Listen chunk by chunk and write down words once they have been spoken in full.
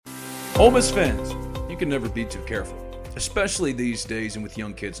Ole Miss fans, you can never be too careful, especially these days and with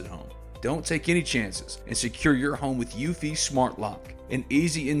young kids at home. Don't take any chances and secure your home with Eufy Smart Lock, an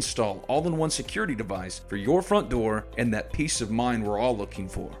easy install, all-in-one security device for your front door and that peace of mind we're all looking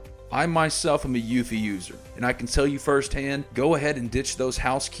for. I myself am a Eufy user, and I can tell you firsthand, go ahead and ditch those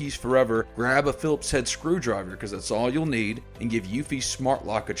house keys forever, grab a Phillips head screwdriver because that's all you'll need, and give Eufy Smart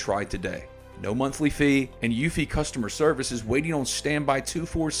Lock a try today. No monthly fee, and Eufy customer service is waiting on standby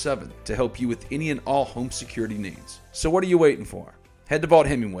 24/7 to help you with any and all home security needs. So what are you waiting for? Head to Vaught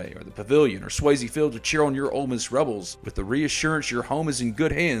Hemingway or the Pavilion or Swayze Field to cheer on your Ole Miss Rebels with the reassurance your home is in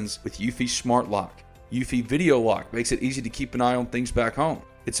good hands with Eufy Smart Lock. Eufy Video Lock makes it easy to keep an eye on things back home.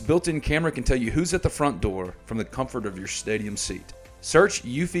 Its built-in camera can tell you who's at the front door from the comfort of your stadium seat. Search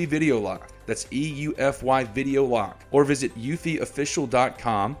Eufy Video Lock, that's EUFY Video Lock, or visit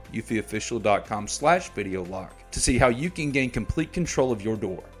eufyofficial.com, eufyofficial.com/video lock, to see how you can gain complete control of your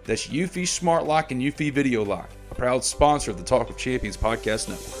door. That's Eufy Smart Lock and Eufy Video Lock, a proud sponsor of the Talk of Champions podcast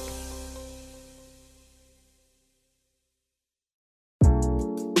network.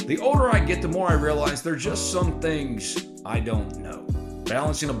 The older I get, the more I realize there are just some things I don't know.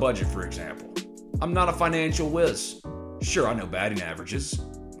 Balancing a budget, for example. I'm not a financial whiz. Sure, I know batting averages,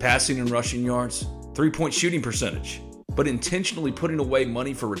 passing and rushing yards, three-point shooting percentage, but intentionally putting away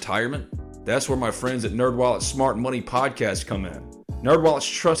money for retirement? That's where my friends at NerdWallet's Smart Money Podcast come in. NerdWallet's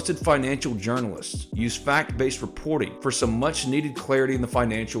trusted financial journalists use fact-based reporting for some much-needed clarity in the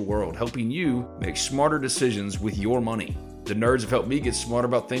financial world, helping you make smarter decisions with your money. The nerds have helped me get smart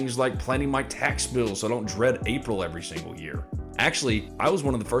about things like planning my tax bill so I don't dread April every single year. Actually, I was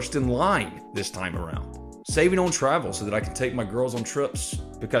one of the first in line this time around. Saving on travel so that I can take my girls on trips,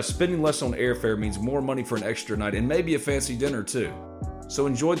 because spending less on airfare means more money for an extra night and maybe a fancy dinner too. So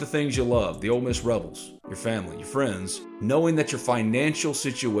enjoy the things you love, the Ole Miss Rebels, your family, your friends, knowing that your financial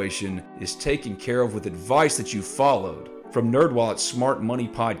situation is taken care of with advice that you followed from NerdWallet's Smart Money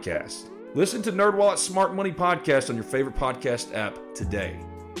Podcast. Listen to NerdWallet's Smart Money Podcast on your favorite podcast app today.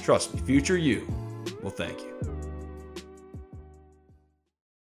 Trust me, future you will thank you.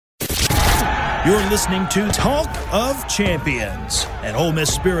 You're listening to Talk of Champions, an Ole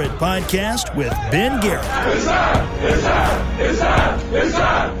Miss Spirit podcast with Ben Garrett. It's time! It's time! It's time! It's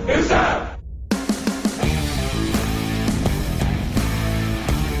time! It's time!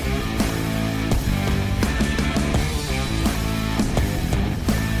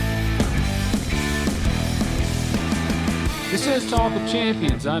 This is Talk of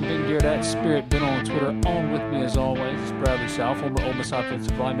Champions. I'm Ben Garrett at Spirit Ben on Twitter. On with me as always is Bradley South, former Ole Miss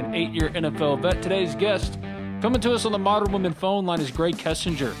offensive lineman, 8-year NFL vet. Today's guest coming to us on the Modern Women phone line is Grae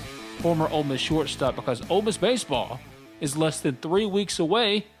Kessinger, former Ole Miss shortstop, because Ole Miss baseball is less than 3 weeks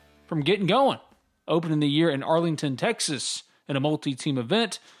away from getting going, opening the year in Arlington, Texas, in a multi-team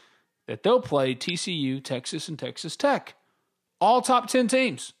event that they'll play TCU, Texas, and Texas Tech. All top 10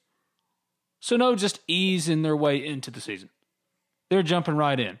 teams. So no just easing their way into the season. They're jumping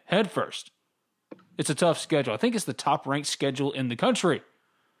right in, head first. It's a tough schedule. I think it's the top-ranked schedule in the country.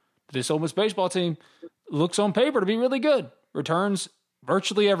 This Ole Miss baseball team looks on paper to be really good. Returns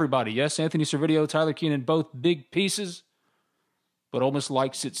virtually everybody. Yes, Anthony Servideo, Tyler Keenan, both big pieces, but Ole Miss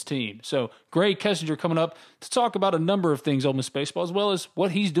likes its team. So Grae Kessinger coming up to talk about a number of things Ole Miss baseball, as well as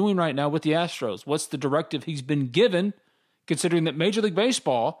what he's doing right now with the Astros. What's the directive he's been given, considering that Major League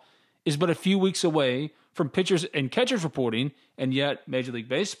Baseball is but a few weeks away from pitchers and catchers reporting, and yet Major League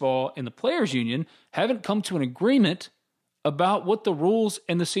Baseball and the Players Union haven't come to an agreement about what the rules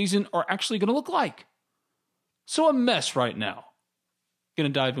and the season are actually going to look like. So a mess right now.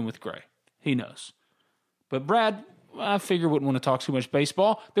 Going to dive in with Grae. He knows. But Brad, I figure wouldn't want to talk too much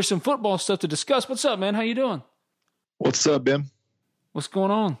baseball. There's some football stuff to discuss. What's up, man? How you doing? What's up, Ben? What's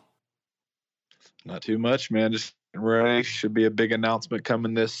going on? Not too much, man. Just ready. Should be a big announcement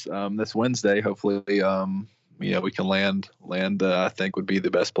coming this Wednesday. Hopefully, we can land. I think would be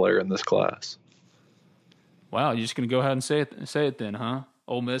the best player in this class. Wow, you're just gonna go ahead and say it then, huh?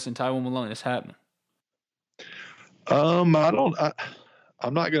 Ole Miss and Tywone Malone, it's happening. I'm not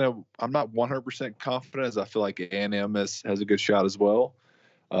 100% confident, as I feel like A&M has a good shot as well.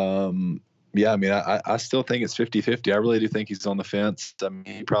 I still think it's 50-50. I really do think he's on the fence. I mean,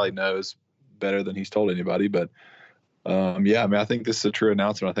 he probably knows better than he's told anybody, but I think this is a true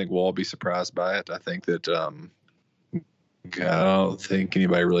announcement. I think we'll all be surprised by it. I think that I don't think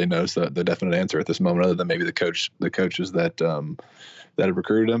anybody really knows the definite answer at this moment, other than maybe the coaches that have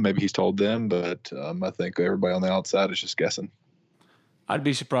recruited him. Maybe he's told them, but I think everybody on the outside is just guessing. I'd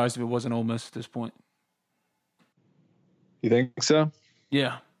be surprised if it wasn't Ole Miss at this point. You think so?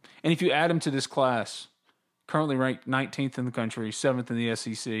 Yeah. And if you add him to this class, currently ranked 19th in the country, 7th in the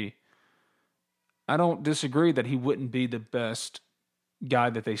SEC, I don't disagree that he wouldn't be the best guy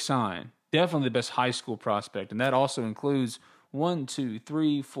that they sign. Definitely the best high school prospect. And that also includes 5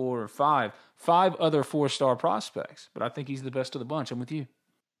 other 4-star prospects. But I think he's the best of the bunch. I'm with you.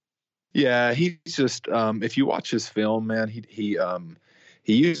 Yeah, he's just if you watch his film, man, he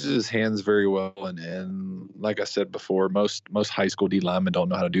uses his hands very well, and like I said before, most high school D linemen don't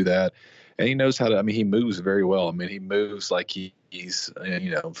know how to do that, and he knows how to. I mean, he moves very well. I mean, he moves like he's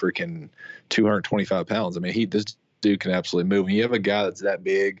freaking 225 pounds. I mean, this dude can absolutely move. When you have a guy that's that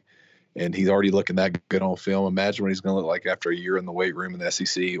big, and he's already looking that good on film, imagine what he's going to look like after a year in the weight room in the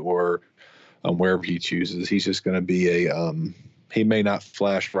SEC or wherever he chooses. He's just going to be he may not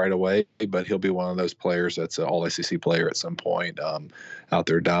flash right away, but he'll be one of those players that's an all-SEC player at some point out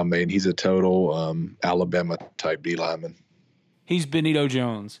there dominating. He's a total Alabama-type D lineman. He's Benito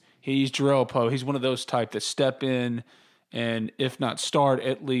Jones. He's Jarrell Poe. He's one of those type that step in and, if not start,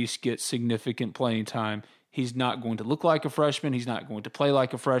 at least get significant playing time. He's not going to look like a freshman. He's not going to play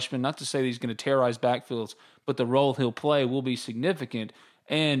like a freshman. Not to say that he's going to terrorize backfields, but the role he'll play will be significant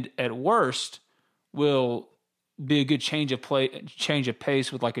and, at worst, will be a good change of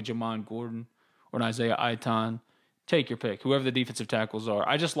pace with like a Jamon Gordon or an Isaiah Aiton. Take your pick, whoever the defensive tackles are.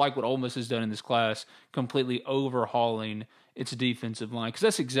 I just like what Ole Miss has done in this class, completely overhauling its defensive line, because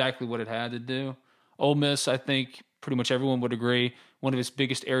that's exactly what it had to do. Ole Miss, I think pretty much everyone would agree, one of its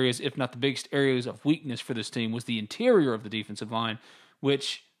biggest areas, if not the biggest areas of weakness for this team, was the interior of the defensive line,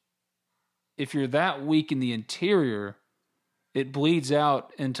 which, if you're that weak in the interior, it bleeds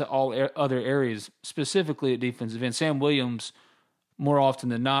out into all other areas, specifically at defensive end. Sam Williams, more often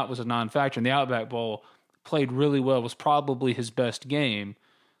than not, was a non-factor in the Outback Bowl, played really well, was probably his best game.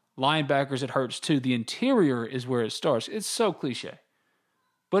 Linebackers, it hurts too. The interior is where it starts. It's so cliche,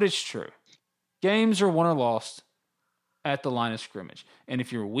 but it's true. Games are won or lost at the line of scrimmage. And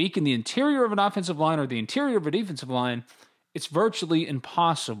if you're weak in the interior of an offensive line or the interior of a defensive line, it's virtually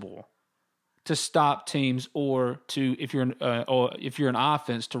impossible to stop teams or to, if you're an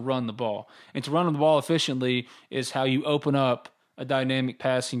offense, to run the ball. And to run the ball efficiently is how you open up a dynamic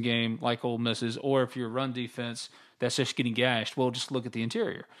passing game like Ole Miss's, or if you're a run defense that's just getting gashed, well, just look at the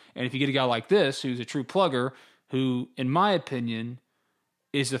interior. And if you get a guy like this who's a true plugger, who, in my opinion,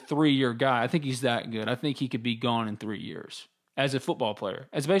 is a 3-year guy, I think he's that good. I think he could be gone in 3 years. As a football player.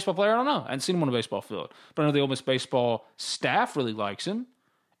 As a baseball player, I don't know. I haven't seen him on a baseball field. But I know the Ole Miss baseball staff really likes him.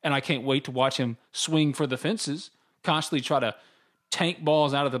 And I can't wait to watch him swing for the fences, constantly try to tank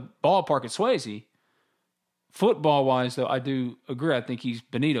balls out of the ballpark at Swayze. Football-wise, though, I do agree. I think he's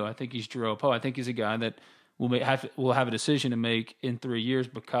Benito. I think he's Jarrell Poe. I think he's a guy that will have a decision to make in 3 years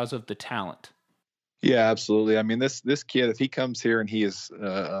because of the talent. Yeah, absolutely. I mean, this kid, if he comes here and he is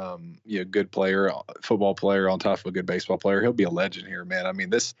a good player, football player on top of a good baseball player, he'll be a legend here, man. I mean,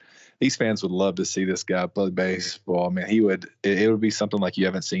 these fans would love to see this guy play baseball. I mean, it would be something like you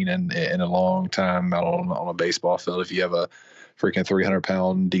haven't seen in a long time out on a baseball field. If you have a freaking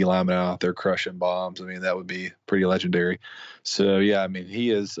 300-pound D lineman out there crushing bombs, I mean, that would be pretty legendary. So yeah, I mean,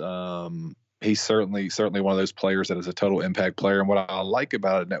 he is. He's certainly one of those players that is a total impact player. And what I like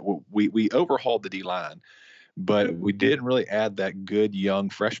about it, that we overhauled the D line, but we didn't really add that good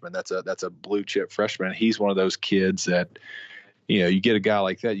young freshman. That's a blue chip freshman. He's one of those kids that, you get a guy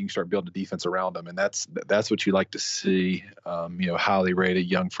like that, you can start building a defense around him, and that's what you like to see. Highly rated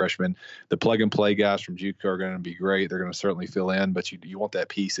young freshmen. The plug and play guys from JUCO are going to be great. They're going to certainly fill in, but you want that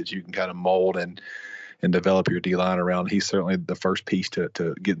piece that you can kind of mold and develop your D line around. He's certainly the first piece to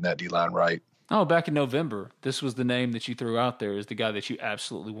getting that D line right. Oh, back in November, this was the name that you threw out there as the guy that you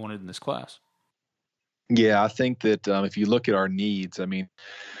absolutely wanted in this class. Yeah, I think that if you look at our needs, I mean,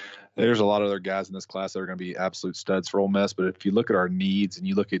 there's a lot of other guys in this class that are going to be absolute studs for Ole Miss. But if you look at our needs and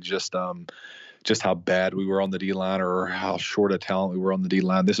you look at just how bad we were on the D line or how short of talent we were on the D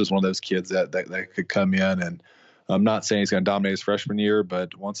line, this is one of those kids that could come in. And I'm not saying he's going to dominate his freshman year,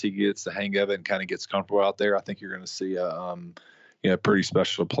 but once he gets the hang of it and kind of gets comfortable out there, I think you're going to see a pretty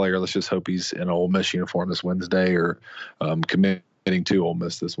special player. Let's just hope he's in an Ole Miss uniform this Wednesday or committing to Ole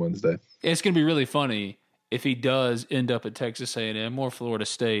Miss this Wednesday. It's going to be really funny if he does end up at Texas A&M or Florida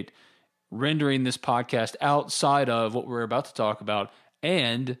State, rendering this podcast outside of what we're about to talk about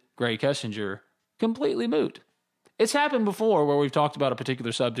and Grae Kessinger completely moot. It's happened before where we've talked about a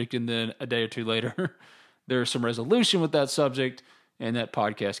particular subject and then a day or two later there's some resolution with that subject and that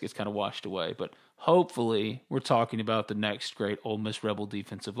podcast gets kind of washed away. But hopefully we're talking about the next great Ole Miss Rebel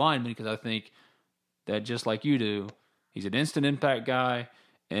defensive lineman, because I think that, just like you do, he's an instant impact guy,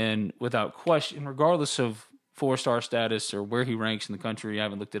 and without question, regardless of 4-star status or where he ranks in the country, I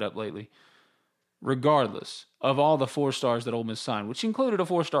haven't looked it up lately, regardless of all the 4 stars that Ole Miss signed, which included a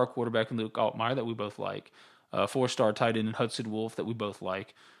 4-star quarterback in Luke Altmaier that we both like, a 4-star tight end in Hudson Wolf that we both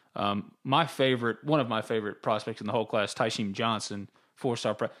like. One of my favorite prospects in the whole class, Tysheem Johnson,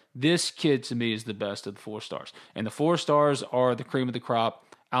 4-star. This kid to me is the best of the 4 stars. And the 4 stars are the cream of the crop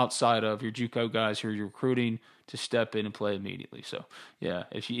outside of your JUCO guys who you're recruiting to step in and play immediately. So, yeah,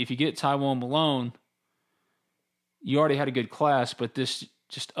 if you get Tywone Malone, you already had a good class, but this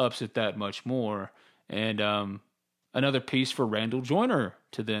just ups it that much more. And another piece for Randall Joyner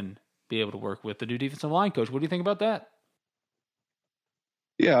to then be able to work with, the new defensive line coach. What do you think about that?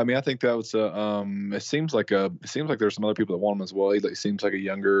 Yeah, I mean, I think that was it seems like there's some other people that want him as well. He seems like a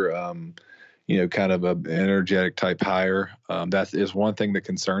younger, kind of an energetic type hire. That is one thing that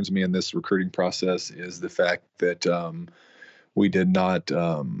concerns me in this recruiting process is the fact that we did not,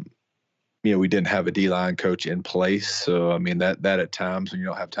 we didn't have a D-line coach in place. So, I mean, that at times when you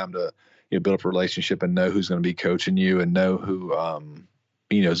don't have time to build up a relationship and know who's going to be coaching you and know who,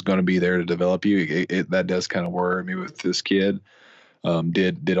 is going to be there to develop you, that does kind of worry me with this kid.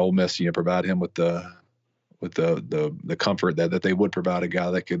 Did Ole Miss, provide him with the comfort that they would provide a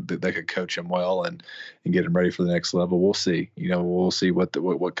guy that could coach him well and get him ready for the next level? We'll see. We'll see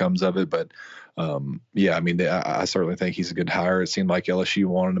what comes of it. But I mean, I certainly think he's a good hire. It seemed like LSU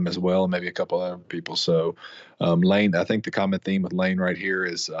wanted him as well, and maybe a couple other people. So Lane, I think the common theme with Lane right here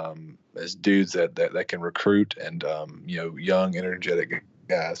is dudes that can recruit and young, energetic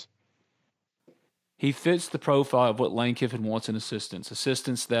guys. He fits the profile of what Lane Kiffin wants in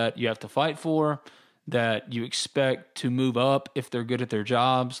assistants that you have to fight for, that you expect to move up if they're good at their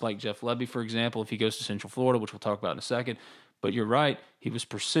jobs, like Jeff Lebby, for example, if he goes to Central Florida, which we'll talk about in a second. But you're right. He was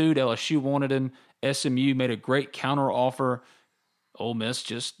pursued. LSU wanted him. SMU made a great counter offer. Ole Miss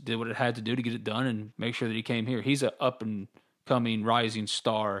just did what it had to do to get it done and make sure that he came here. He's an up-and-coming rising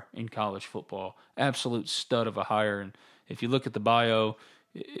star in college football. Absolute stud of a hire. And if you look at the bio,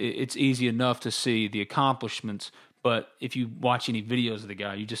 it's easy enough to see the accomplishments, but if you watch any videos of the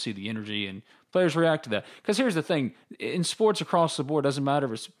guy, you just see the energy, and players react to that. Because here's the thing, in sports across the board, doesn't matter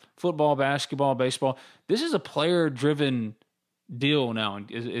if it's football, basketball, baseball, this is a player-driven deal now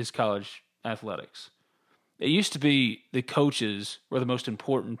is college athletics. It used to be the coaches were the most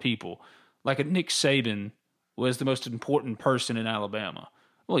important people. Like a Nick Saban was the most important person in Alabama.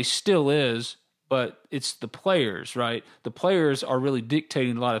 Well, he still is, but it's the players, right? The players are really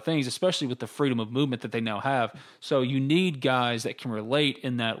dictating a lot of things, especially with the freedom of movement that they now have. So you need guys that can relate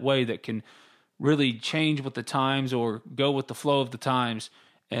in that way, that can really change with the times or go with the flow of the times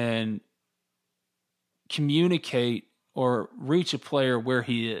and communicate or reach a player where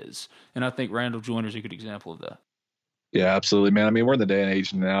he is. And I think Randall Joyner is a good example of that. Yeah, absolutely, man. I mean, we're in the day and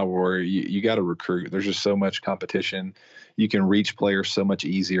age now where you got to recruit. There's just so much competition. You can reach players so much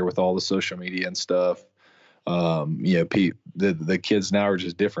easier with all the social media and stuff. The kids now are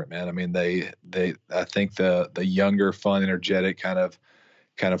just different, man. I mean, I think the younger, fun, energetic, kind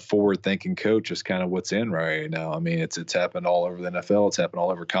of forward-thinking coach is kind of what's in right now. I mean, it's happened all over the NFL. It's happened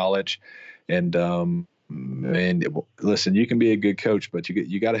all over college, and listen, you can be a good coach, but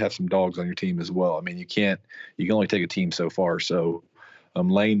you got to have some dogs on your team as well. I mean, you can only take a team so far. So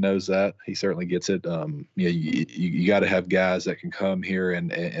Lane knows that. He certainly gets it. You got to have guys that can come here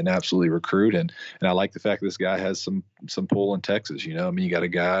and absolutely recruit. And I like the fact that this guy has some pull in Texas. I mean, you got a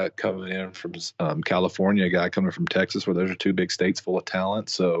guy coming in from California, a guy coming from Texas, where those are two big states full of talent.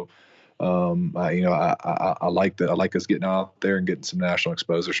 So I like that. I like us getting out there and getting some national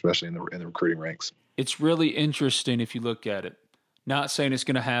exposure, especially in the recruiting ranks. It's really interesting if you look at it. Not saying it's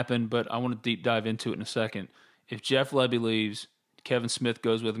going to happen, but I want to deep dive into it in a second. If Jeff Lebby leaves, Kevin Smith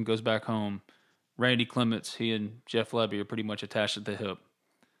goes with him, goes back home. Randy Clements, he and Jeff Lebby are pretty much attached at the hip.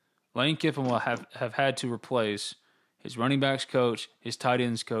 Lane Kiffin will have had to replace his running backs coach, his tight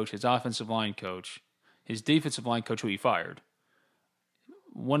ends coach, his offensive line coach, his defensive line coach who he fired,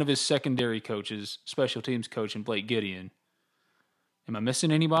 one of his secondary coaches, special teams coach, and Blake Gideon. Am I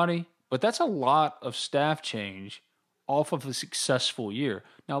missing anybody? But that's a lot of staff change off of a successful year.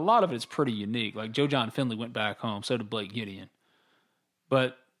 Now, a lot of it's pretty unique. Like Joe John Finley went back home, so did Blake Gideon.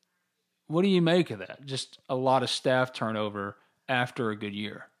 But what do you make of that? Just a lot of staff turnover after a good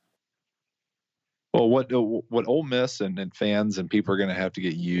year. Well, what Ole Miss and fans and people are going to have to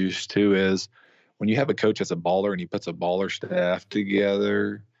get used to is when you have a coach that's a baller and he puts a baller staff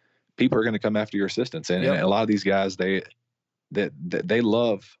together, people are going to come after your assistants. And a lot of these guys, they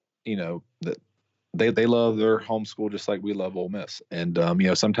love, that they love their home school just like we love Ole Miss. And,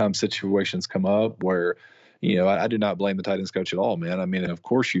 sometimes situations come up where, I do not blame the tight ends coach at all, man. I mean, of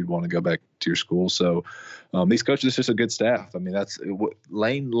course you'd want to go back to your school. So these coaches, it's just a good staff. I mean, that's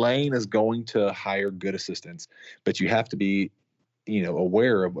Lane is going to hire good assistants, but you have to be,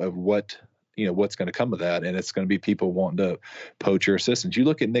 aware of what, what's going to come of that. And it's going to be people wanting to poach your assistants. You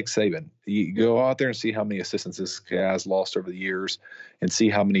look at Nick Saban, you go out there and see how many assistants this guy has lost over the years and see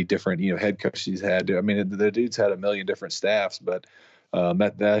how many different, head coaches he's had. I mean, the dude's had a million different staffs, but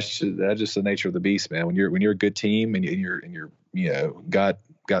that's just the nature of the beast, man. When you're a good team and you're got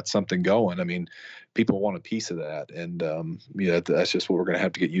something going, I mean, people want a piece of that. And, that's just what we're going to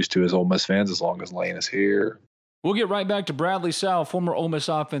have to get used to as Ole Miss fans, as long as Lane is here. We'll get right back to Bradley Sowell, former Ole Miss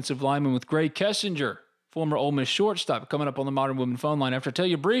offensive lineman, with Grae Kessinger, former Ole Miss shortstop, coming up on the Modern Women phone line after I tell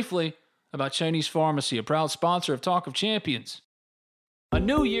you briefly about Cheney's Pharmacy, a proud sponsor of Talk of Champions. A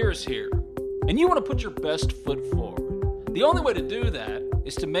new year is here, and you want to put your best foot forward. The only way to do that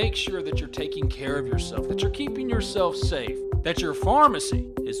is to make sure that you're taking care of yourself, that you're keeping yourself safe, that your pharmacy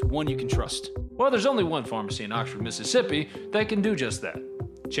is one you can trust. Well, there's only one pharmacy in Oxford, Mississippi that can do just that.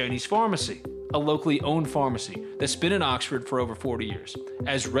 Cheney's Pharmacy, a locally owned pharmacy that's been in Oxford for over 40 years,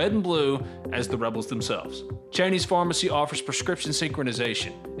 as red and blue as the Rebels themselves. Cheney's Pharmacy offers prescription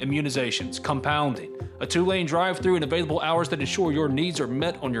synchronization, immunizations, compounding, a 2-lane drive-through, and available hours that ensure your needs are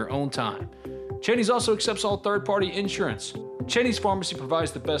met on your own time. Cheney's also accepts all third-party insurance. Cheney's Pharmacy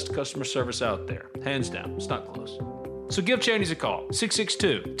provides the best customer service out there. Hands down, it's not close. So give Cheney's a call,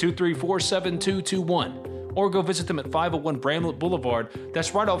 662-234-7221. Or go visit them at 501 Bramlett Boulevard.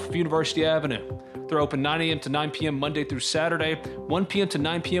 That's right off of University Avenue. They're open 9 a.m. to 9 p.m. Monday through Saturday, 1 p.m. to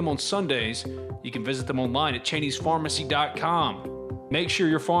 9 p.m. on Sundays. You can visit them online at Cheney'sPharmacy.com. Make sure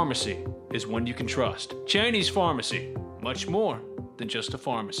your pharmacy is one you can trust. Cheney's Pharmacy, much more than just a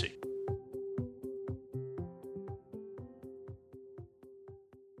pharmacy.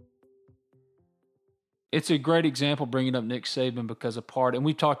 It's a great example bringing up Nick Saban because and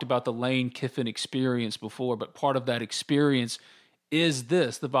we've talked about the Lane Kiffin experience before, but part of that experience is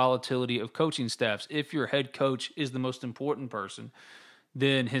the volatility of coaching staffs. If your head coach is the most important person,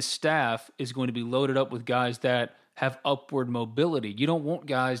 then his staff is going to be loaded up with guys that have upward mobility. You don't want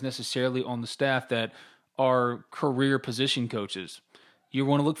guys necessarily on the staff that are career position coaches. You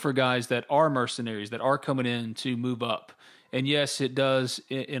want to look for guys that are mercenaries, that are coming in to move up. And yes, it does,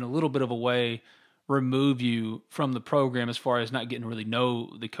 in a little bit of a way, remove you from the program as far as not getting to really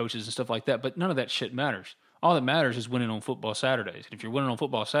know the coaches and stuff like that. But none of that shit matters. All that matters is winning on football Saturdays. And if you're winning on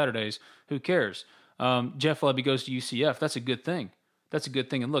football Saturdays, who cares? Jeff Lebby goes to UCF. That's a good thing. That's a good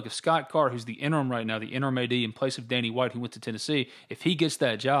thing. And look, if Scott Carr, who's the interim right now, the interim AD in place of Danny White, who went to Tennessee, if he gets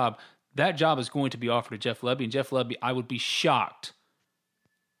that job is going to be offered to Jeff Lebby. And Jeff Lebby, I would be shocked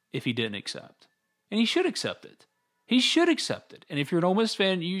if he didn't accept. And he should accept it. He should accept it. And if you're an Ole Miss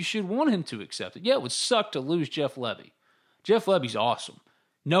fan, you should want him to accept it. Yeah, it would suck to lose Jeff Lebby. Jeff Lebby's awesome.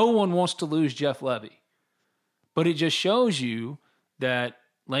 No one wants to lose Jeff Lebby. But it just shows you that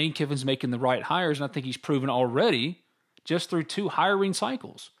Lane Kiffin's making the right hires, and I think he's proven already, just through 2 hiring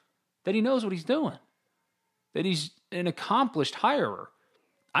cycles, that he knows what he's doing, that he's an accomplished hirer.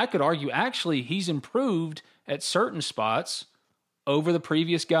 I could argue, actually, he's improved at certain spots over the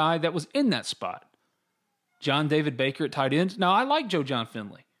previous guy that was in that spot. John David Baker at tight end. Now, I like Joe John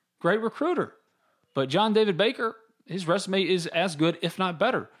Finley. Great recruiter. But John David Baker, his resume is as good, if not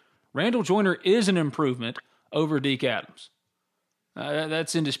better. Randall Joyner is an improvement over Deke Adams.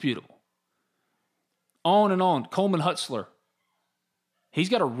 That's indisputable. On and on. Coleman Hutzler. He's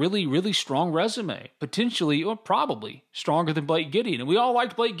got a really, really strong resume. Potentially, or probably, stronger than Blake Gideon. And we all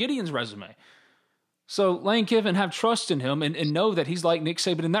liked Blake Gideon's resume. So Lane Kiffin, have trust in him and know that he's like Nick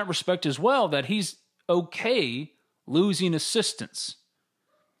Saban in that respect as well, that he's okay losing assistants.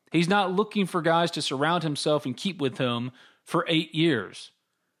 He's not looking for guys to surround himself and keep with him for 8 years.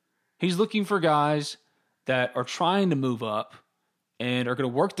 He's looking for guys that are trying to move up and are going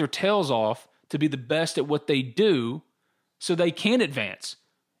to work their tails off to be the best at what they do so they can advance.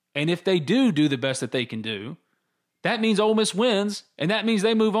 And if they do the best that they can do, that means Ole Miss wins, and that means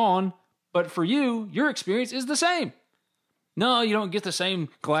they move on. But for you, your experience is the same. No, you don't get the same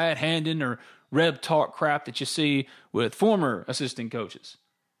glad-handing or reb talk crap that you see with former assistant coaches.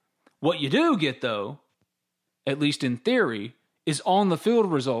 What you do get, though, at least in theory, is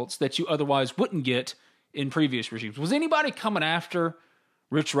on-the-field results that you otherwise wouldn't get in previous regimes. Was anybody coming after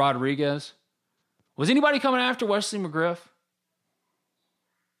Rich Rodriguez? Was anybody coming after Wesley McGriff?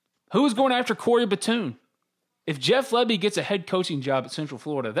 Who was going after Corey Batoon? If Jeff Lebby gets a head coaching job at Central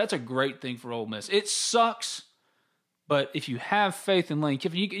Florida, that's a great thing for Ole Miss. It sucks. But if you have faith in Lane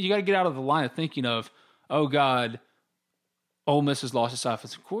Kiffin, you got to get out of the line of thinking of, oh, God, Ole Miss has lost its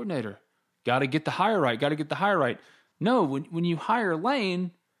offensive coordinator. Got to get the hire right. No, when you hire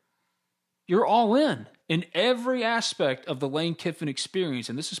Lane, you're all in every aspect of the Lane Kiffin experience.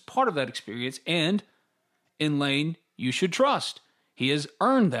 And this is part of that experience. And in Lane, you should trust. He has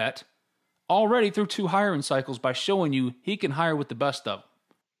earned that already through 2 hiring cycles by showing you he can hire with the best of them.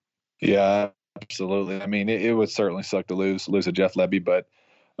 Yeah, absolutely. I mean, it would certainly suck to lose a Jeff Lebby, but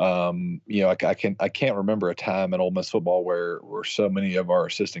I can't remember a time in Ole Miss football where so many of our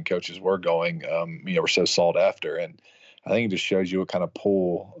assistant coaches were going, were so sought after. And I think it just shows you what kind of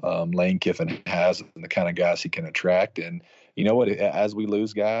pull Lane Kiffin has and the kind of guys he can attract. And you know what? As we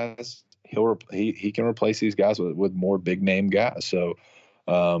lose guys, he can replace these guys with more big name guys. So,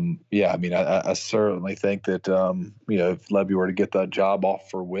 I certainly think that, if Lebby were to get that job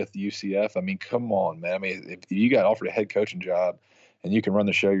offer with UCF, I mean, come on, man. I mean, if you got offered a head coaching job and you can run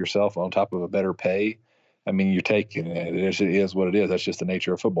the show yourself on top of a better pay, I mean, you're taking it. It is what it is. That's just the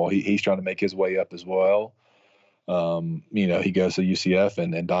nature of football. He's trying to make his way up as well. He goes to UCF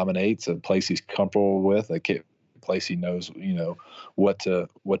and dominates a place he's comfortable with, a place he knows, what to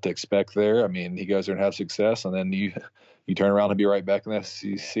expect there. I mean, he goes there and has success, and then you turn around and be right back in the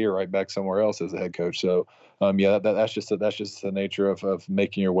SEC or right back somewhere else as a head coach. So, that's just the nature of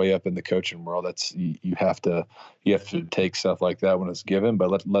making your way up in the coaching world. That's you have to take stuff like that when it's given.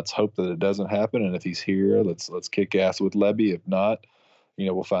 But let's hope that it doesn't happen. And if he's here, let's kick ass with Lebby. If not,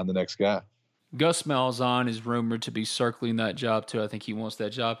 we'll find the next guy. Gus Malzahn is rumored to be circling that job too. I think he wants that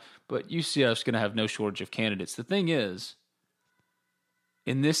job. But UCF's going to have no shortage of candidates. The thing is,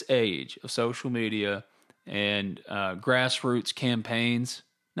 in this age of social media and grassroots campaigns,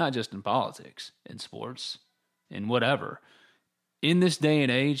 not just in politics, in sports, in whatever, in this day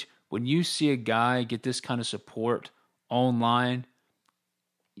and age, when you see a guy get this kind of support online,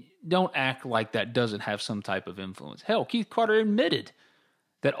 don't act like that doesn't have some type of influence. Hell, Keith Carter admitted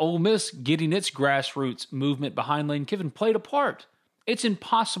that Ole Miss getting its grassroots movement behind Lane Kiffin played a part. It's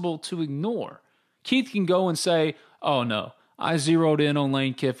impossible to ignore. Keith can go and say, oh no, I zeroed in on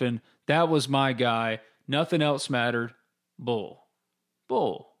Lane Kiffin. That was my guy. Nothing else mattered. Bull.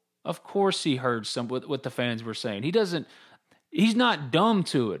 Of course he heard what the fans were saying. He's not dumb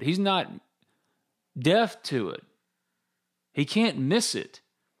to it. He's not deaf to it. He can't miss it.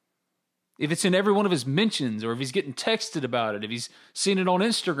 If it's in every one of his mentions, or if he's getting texted about it, if he's seen it on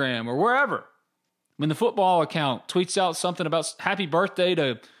Instagram or wherever. When the football account tweets out something about happy birthday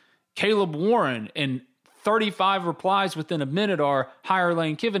to Caleb Warren and 35 replies within a minute are hire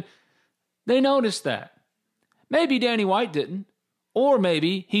Lane Kiffin, they noticed that. Maybe Danny White didn't, or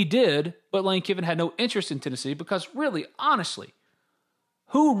maybe he did, but Lane Kiffin had no interest in Tennessee because really, honestly,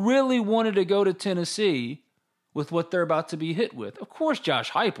 who really wanted to go to Tennessee with what they're about to be hit with? Of course, Josh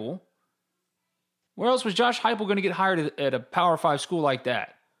Heupel. Where else was Josh Heupel going to get hired at a Power 5 school like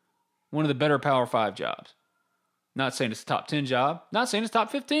that? One of the better Power 5 jobs. Not saying it's a top 10 job. Not saying it's a top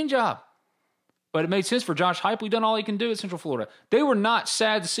 15 job. But it made sense for Josh Heupel. He done all he can do at Central Florida. They were not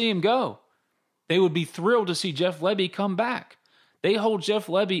sad to see him go. They would be thrilled to see Jeff Lebby come back. They hold Jeff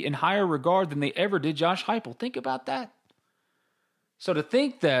Lebby in higher regard than they ever did Josh Heupel. Think about that. So to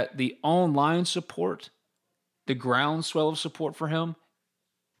think that the online support, the groundswell of support for him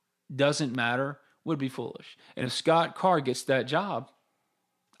doesn't matter would be foolish. And if Scott Carr gets that job,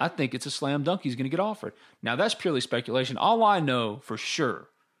 I think it's a slam dunk he's going to get offered. Now, that's purely speculation. All I know for sure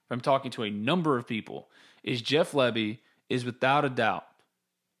from talking to a number of people is Jeff Lebby is without a doubt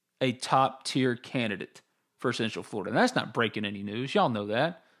a top-tier candidate for Central Florida. And that's not breaking any news. Y'all know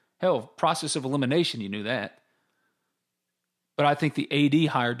that. Hell, process of elimination, you knew that. But I think the AD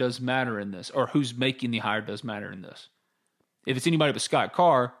hire does matter in this, or who's making the hire does matter in this. If it's anybody but Scott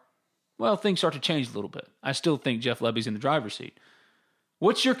Carr, well, things start to change a little bit. I still think Jeff Lebby's in the driver's seat.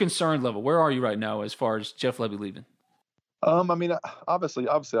 What's your concern level? Where are you right now as far as Jeff Lebby leaving? I mean, obviously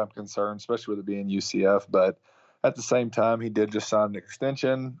I'm concerned, especially with it being UCF, but at the same time, he did just sign an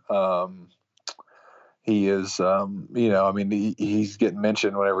extension. He is, he's getting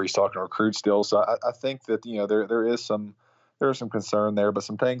mentioned whenever he's talking to recruits still. So I think that, there is some concern there, but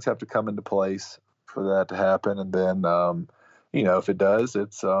some things have to come into place for that to happen. And then, if it does,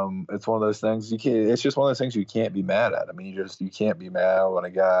 it's one of those things it's just one of those things you can't be mad at. I mean, you can't be mad when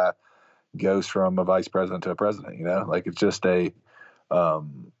a guy goes from a vice president to a president, like it's just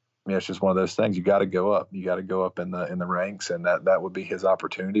it's just one of those things. You got to go up. You got to go up in the ranks, and that would be his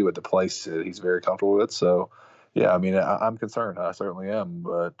opportunity with the place that he's very comfortable with. So, yeah, I mean, I'm concerned. I certainly am,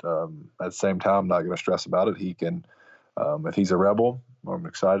 but at the same time, I'm not going to stress about it. He can, if he's a rebel, I'm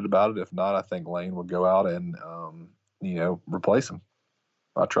excited about it. If not, I think Lane would go out and replace him.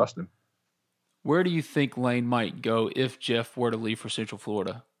 I trust him. Where do you think Lane might go if Jeff were to leave for Central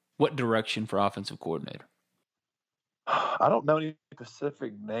Florida? What direction for offensive coordinator? I don't know any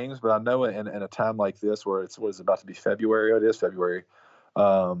specific names, but I know in a time like this where it's about to be February. It is February.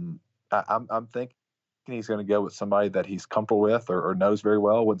 I'm thinking he's going to go with somebody that he's comfortable with or knows very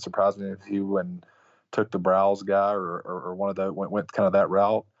well. Wouldn't surprise me if he took the Browse guy or one of those went kind of that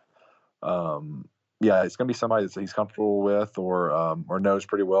route. Yeah, it's going to be somebody that he's comfortable with or knows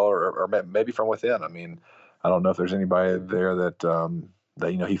pretty well or maybe from within. I mean, I don't know if there's anybody there that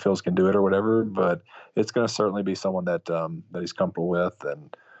he feels can do it or whatever, but it's going to certainly be someone that he's comfortable with.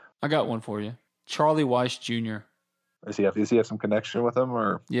 And I got one for you, Charlie Weiss Jr. Does he have some connection with him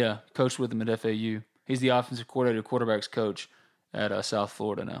or? Yeah, coached with him at FAU. He's the offensive coordinator, quarterbacks coach at South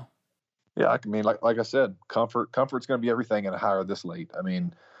Florida now. Yeah, I mean, like I said, comfort's going to be everything in a hire this late. I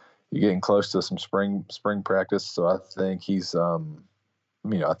mean, you're getting close to some spring practice, so I think he's I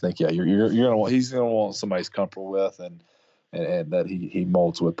think he's going to want somebody he's comfortable with and that he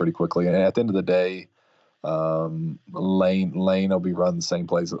molds with pretty quickly. And at the end of the day, Lane will be running the same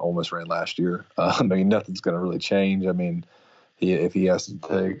plays that Ole Miss ran last year. I mean, nothing's going to really change. I mean, if he has to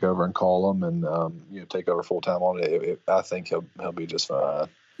take over and call them and take over full time on it, I think he'll be just fine.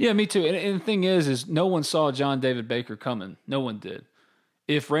 Yeah, me too. And the thing is no one saw John David Baker coming. No one did.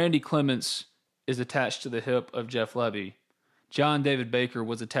 If Randy Clements is attached to the hip of Jeff Lebby, John David Baker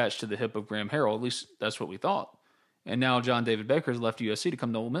was attached to the hip of Graham Harrell. At least that's what we thought. And now John David Baker has left USC to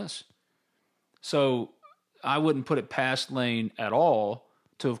come to Ole Miss. So I wouldn't put it past Lane at all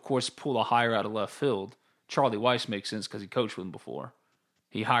to, of course, pull a hire out of left field. Charlie Weiss makes sense because he coached with him before.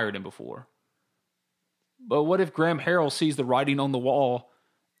 He hired him before. But what if Graham Harrell sees the writing on the wall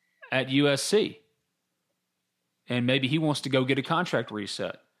at USC? And maybe he wants to go get a contract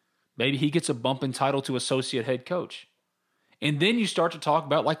reset. Maybe he gets a bump in title to associate head coach. And then you start to talk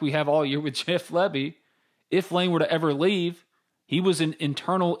about, like we have all year with Jeff Lebby, if Lane were to ever leave, he was an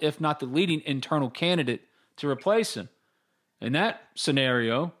internal, if not the leading internal candidate to replace him. In that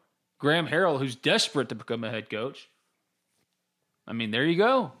scenario, Graham Harrell, who's desperate to become a head coach, I mean, there you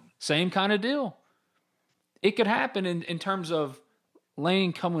go. Same kind of deal. It could happen in terms of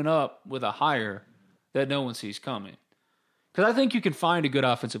Lane coming up with a hire that no one sees coming. Because I think you can find a good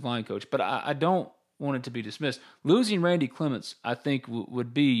offensive line coach, but I don't want it to be dismissed. Losing Randy Clements, I think,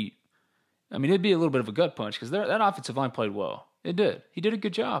 would be, it'd be a little bit of a gut punch because that offensive line played well. It did. He did a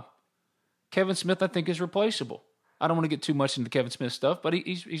good job. Kevin Smith, I think, is replaceable. I don't want to get too much into Kevin Smith stuff, but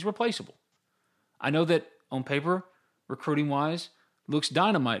he's replaceable. I know that on paper, recruiting-wise, looks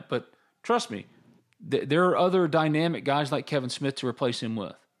dynamite, but trust me, there are other dynamic guys like Kevin Smith to replace him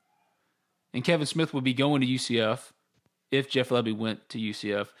with. And Kevin Smith would be going to UCF if Jeff Lebby went to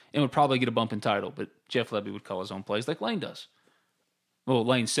UCF and would probably get a bump in title, but Jeff Lebby would call his own plays like Lane does. Well,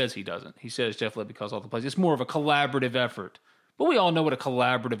 Lane says he doesn't. He says Jeff Lebby calls all the plays. It's more of a collaborative effort. But we all know what a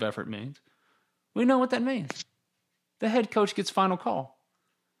collaborative effort means. We know what that means. The head coach gets final call.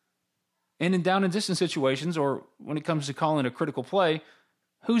 And in down and distance situations, or when it comes to calling a critical play,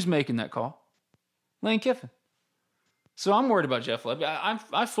 who's making that call? Lane Kiffin. So I'm worried about Jeff Lebby.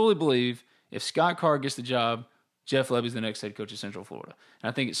 I fully believe if Scott Carr gets the job, Jeff Lebby's the next head coach of Central Florida. And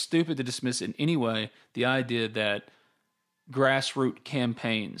I think it's stupid to dismiss in any way the idea that grassroots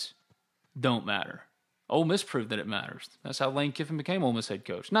campaigns don't matter. Ole Miss proved that it matters. That's how Lane Kiffin became Ole Miss head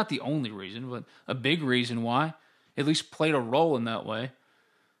coach. Not the only reason, but a big reason why. At least played a role in that way.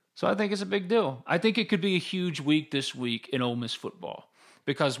 So I think it's a big deal. I think it could be a huge week this week in Ole Miss football.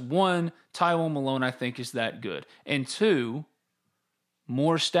 Because one, Tywone Malone I think is that good. And two,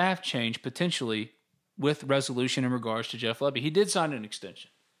 more staff change potentially with resolution in regards to Jeff Lebby. He did sign an extension.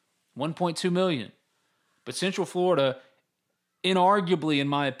 $1.2 million. But Central Florida, inarguably, in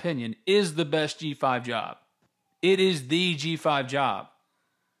my opinion, is the best G5 job. It is the G5 job.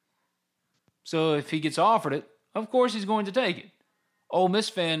 So if he gets offered it, of course he's going to take it. Ole Miss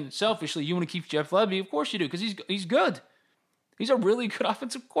fan, selfishly, you want to keep Jeff Lebby? Of course you do, because he's good. He's a really good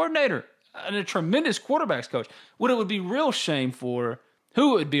offensive coordinator and a tremendous quarterbacks coach. What it would be a real shame for,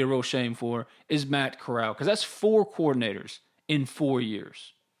 who it would be a real shame for, is Matt Corral, because that's 4 coordinators in 4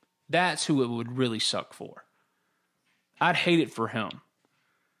 years. That's who it would really suck for. I'd hate it for him.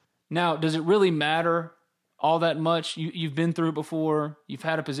 Now, does it really matter all that much? You've been through it before. You've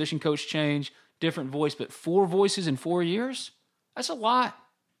had a position coach change, different voice, but 4 voices in 4 years? That's a lot.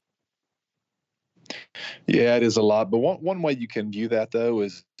 Yeah, it is a lot. But one way you can view that, though,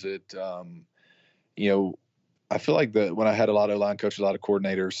 is that, I feel like when I had a lot of line coaches, a lot of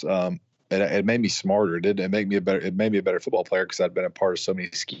coordinators, it made me smarter. It made me a better football player because I'd been a part of so many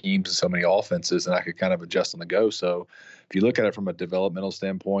schemes and so many offenses, and I could kind of adjust on the go. So if you look at it from a developmental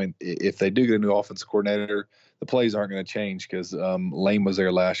standpoint, if they do get a new offensive coordinator, the plays aren't going to change because Lane was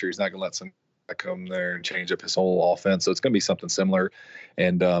there last year. He's not going to let some guy come there and change up his whole offense. So it's going to be something similar.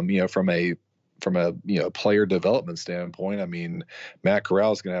 And from a player development standpoint, I mean, Matt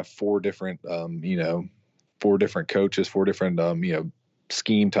Corral is going to have four different coaches, four different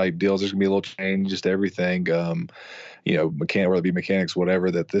scheme type deals. There's gonna be a little change, just everything. Whether it be mechanics,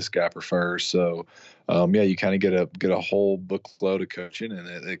 whatever that this guy prefers. So, you kind of get a whole bookload of coaching, and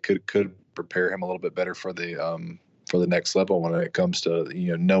it could prepare him a little bit better for the next level when it comes to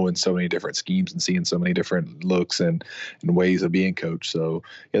knowing so many different schemes and seeing so many different looks and ways of being coached. So,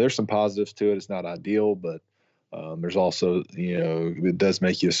 there's some positives to it. It's not ideal, but there's also it does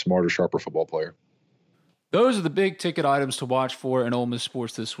make you a smarter, sharper football player. Those are the big ticket items to watch for in Ole Miss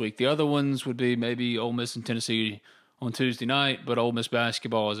sports this week. The other ones would be maybe Ole Miss and Tennessee on Tuesday night, but Ole Miss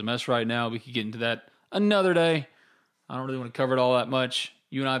basketball is a mess right now. We could get into that another day. I don't really want to cover it all that much.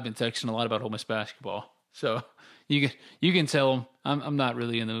 You and I have been texting a lot about Ole Miss basketball, so you can tell them I'm not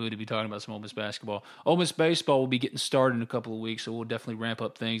really in the mood to be talking about some Ole Miss basketball. Ole Miss baseball will be getting started in a couple of weeks, so we'll definitely ramp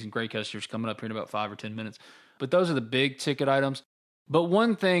up things, and Grae Kessinger's coming up here in about 5 or 10 minutes. But those are the big ticket items. But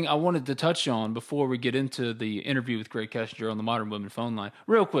one thing I wanted to touch on before we get into the interview with Grae Kessinger on the Modern Women phone line,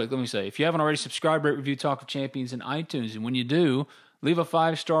 real quick, let me say, if you haven't already subscribed, rate, review Talk of Champions in iTunes, and when you do, leave a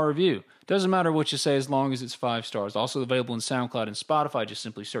 5-star review. Doesn't matter what you say as long as it's 5 stars. Also available in SoundCloud and Spotify. Just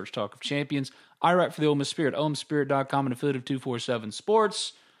simply search Talk of Champions. I write for the Ole Miss Spirit, OleMissSpirit.com, an affiliate of 247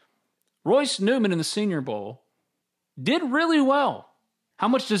 Sports. Royce Newman in the Senior Bowl did really well. How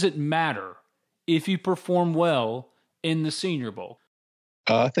much does it matter if you perform well in the Senior Bowl?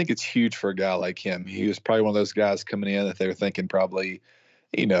 I think it's huge for a guy like him. He was probably one of those guys coming in that they were thinking probably,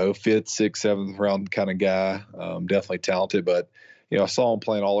 5th, 6th, 7th round kind of guy. Definitely talented, but I saw him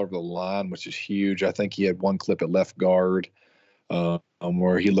playing all over the line, which is huge. I think he had one clip at left guard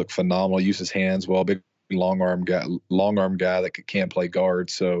where he looked phenomenal. Used his hands well. Big long arm guy that can play guard.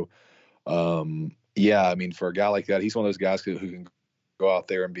 So, for a guy like that, he's one of those guys who can go out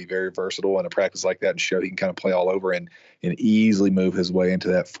there and be very versatile in a practice like that and show he can kind of play all over and easily move his way into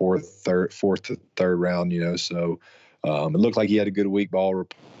that fourth to third round. So it looked like he had a good week. Ball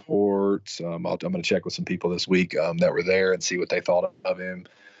reports. I'm going to check with some people this week that were there and see what they thought of him.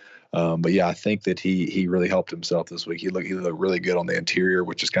 I think that he really helped himself this week. He looked really good on the interior,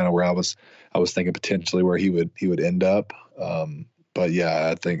 which is kind of where I was thinking potentially where he would end up. I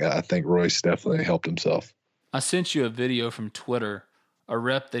think Royce definitely helped himself. I sent you a video from Twitter, a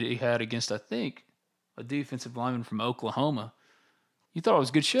rep that he had against, I think, a defensive lineman from Oklahoma. You thought it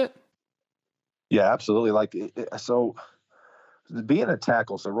was good shit? Yeah, absolutely. So being a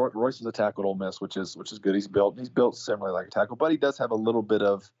tackle, so Royce is a tackle at Ole Miss, which is good. He's built similarly like a tackle, but he does have a little bit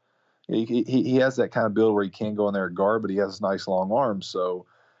of he has that kind of build where he can go in there at guard, but he has nice long arms. So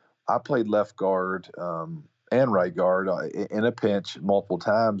I played left guard and right guard in a pinch multiple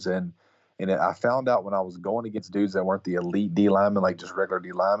times, and I found out when I was going against dudes that weren't the elite D linemen, like just regular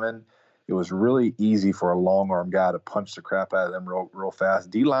D linemen, it was really easy for a long arm guy to punch the crap out of them real fast.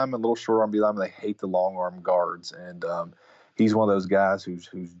 D linemen, little short arm D linemen, they hate the long arm guards, and he's one of those guys who's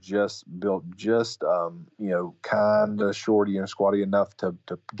just built kind of shorty and squatty enough to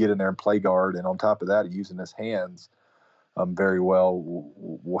get in there and play guard, and on top of that, using his hands very well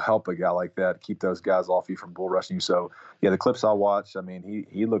will help a guy like that keep those guys off you from bull rushing you. So the clips I watched, I mean,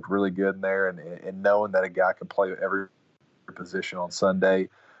 he looked really good in there, and knowing that a guy can play every position on Sunday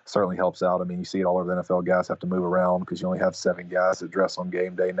certainly helps out. I mean, you see it all over the NFL. Guys have to move around because you only have 7 guys that dress on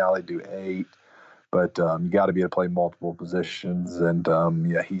game day. Now they do 8, but you got to be able to play multiple positions. And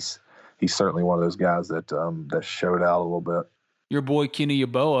he's certainly one of those guys that showed out a little bit. Your boy Kenny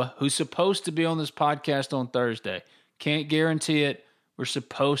Yeboah, who's supposed to be on this podcast on Thursday. Can't guarantee it. We're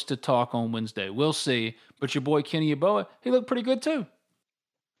supposed to talk on Wednesday. We'll see. But your boy Kenny Yeboah, he looked pretty good too.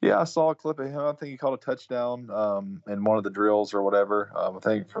 Yeah, I saw a clip of him. I think he caught a touchdown in one of the drills or whatever. I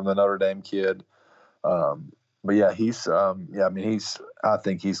think from the Notre Dame kid. I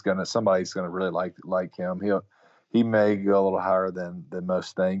think somebody's gonna really like him. He may go a little higher than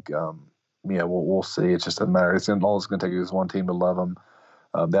most think. We'll see. It's just a matter. All it's gonna take is one team to love him.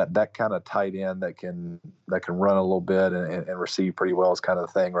 That kind of tight end that can run a little bit and receive pretty well is kind of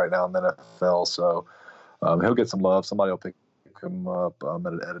the thing right now in the NFL. So he'll get some love. Somebody will pick him up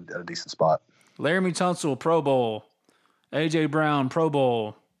at a decent spot. Laramie Tunsil, Pro Bowl. A.J. Brown, Pro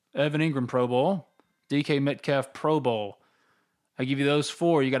Bowl. Evan Ingram, Pro Bowl. DK Metcalf, Pro Bowl. I give you those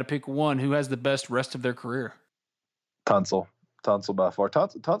 4. You got to pick one. Who has the best rest of their career? Tunsil. Tunsil by far.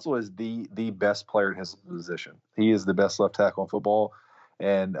 Tunsil is the best player in his position. He is the best left tackle in football.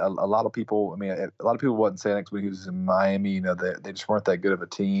 And a lot of people, a lot of people wasn't saying that when he was in Miami. They just weren't that good of a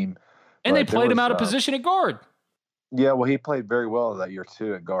team. And they played him out of position at guard. Yeah, well, he played very well that year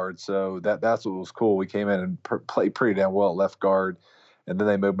too at guard. So that's what was cool. We came in and played pretty damn well at left guard, and then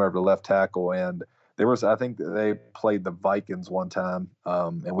they moved him over to left tackle. And I think they played the Vikings one time,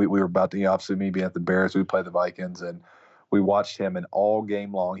 and we were about to, obviously me being at the Bears, we played the Vikings, and we watched him, and all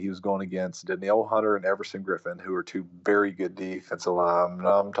game long he was going against Danielle Hunter and Everson Griffin, who are two very good defensive linemen.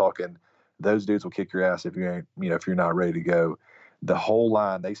 I'm talking those dudes will kick your ass if you ain't, if you're not ready to go. The whole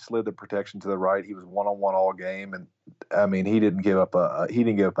line, they slid the protection to the right. He was one-on-one all game, and he didn't give up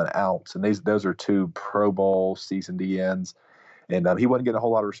an ounce. And those are two Pro Bowl seasoned DNs, and he wasn't getting a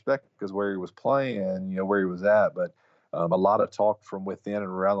whole lot of respect because where he was playing, where he was at. But a lot of talk from within and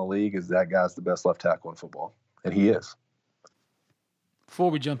around the league is that guy's the best left tackle in football, and he is.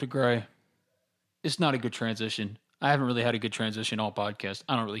 Before we jump to Grae, it's not a good transition. I haven't really had a good transition all podcast.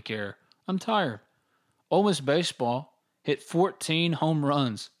 I don't really care. I'm tired. Ole Miss baseball hit 14 home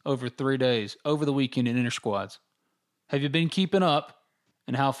runs over 3 days, over the weekend in inter-squads. Have you been keeping up,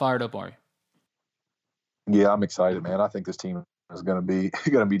 and how fired up are you? Yeah, I'm excited, man. I think this team is going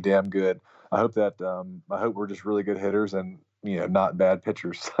to be damn good. I hope we're just really good hitters and not bad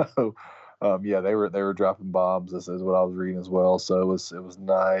pitchers. So yeah, they were dropping bombs. This is what I was reading as well. So it was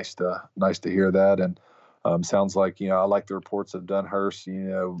nice to hear that. And sounds like I like the reports of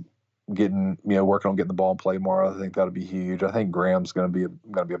Dunhurst. Getting working on getting the ball in play more. I think that'll be huge. I think Graham's going to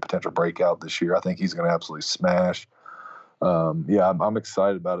be a potential breakout this year. I think he's going to absolutely smash. Yeah, I'm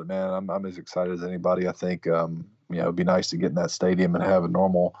excited about it, man. I'm as excited as anybody. I think it'd be nice to get in that stadium and have a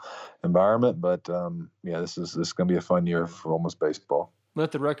normal environment. But yeah, this is going to be a fun year for Ole Miss baseball.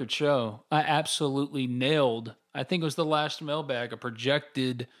 Let the record show, I absolutely nailed, I think it was the last mailbag, a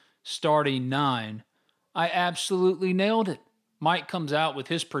projected starting 9. I absolutely nailed it. Mike comes out with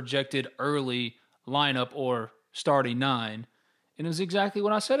his projected early lineup or starting 9, and it was exactly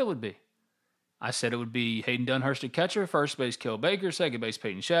what I said it would be. I said it would be Hayden Dunhurst at catcher, first base Kel Baker, second base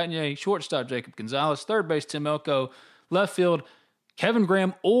Peyton Chatagnier, shortstop Jacob Gonzalez, third base Tim Elko, left field Kevin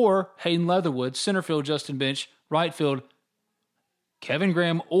Graham or Hayden Leatherwood, center field Justin Bench, right field Kevin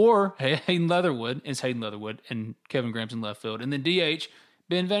Graham or Hayden Leatherwood. It's Hayden Leatherwood, and Kevin Graham's in left field. And then DH,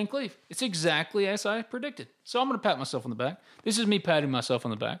 Ben Van Cleef. It's exactly as I predicted. So I'm going to pat myself on the back. This is me patting myself on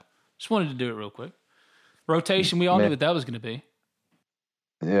the back. Just wanted to do it real quick. Rotation, we all knew what that was going to be.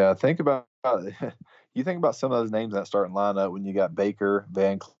 Yeah, you think about some of those names in that starting lineup when you got Baker,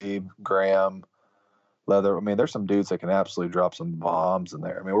 Van Cleef, Graham, Leather. There's some dudes that can absolutely drop some bombs in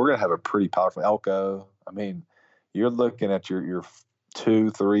there. We're going to have a pretty powerful Elko. You're looking at your 2,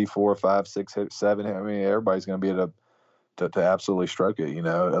 3, 4, 5, 6, 7. Everybody's going to be able to absolutely stroke it,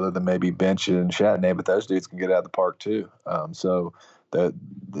 other than maybe Bench and Chatagnier, but those dudes can get out of the park too. So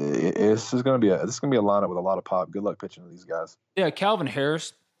this is going to be a lineup with a lot of pop. Good luck pitching to these guys. Yeah, Calvin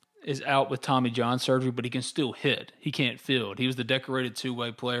Harris is out with Tommy John surgery, but he can still hit. He can't field. He was the decorated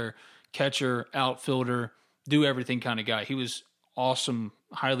two-way player, catcher, outfielder, do everything kind of guy. He was awesome,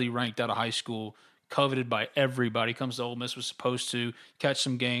 highly ranked out of high school, coveted by everybody. Comes to Ole Miss, was supposed to catch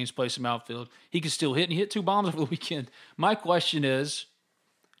some games, play some outfield. He can still hit, and he hit 2 bombs over the weekend. My question is,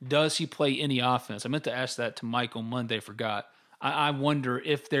 does he play any offense? I meant to ask that to Mike on Monday, forgot. I wonder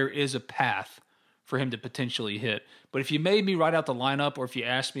if there is a path for him to potentially hit. But if you made me write out the lineup, or if you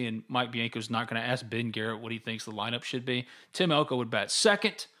asked me, and Mike Bianco's not going to ask Ben Garrett what he thinks the lineup should be, Tim Elko would bat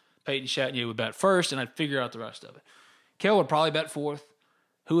second, Peyton Chatagnier would bat first, and I'd figure out the rest of it. Kel would probably bat fourth.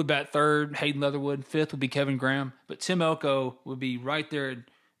 Who would bat third? Hayden Leatherwood. Fifth would be Kevin Graham. But Tim Elko would be right there at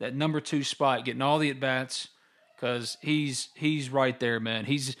that number 2 spot, getting all the at-bats, because he's right there, man.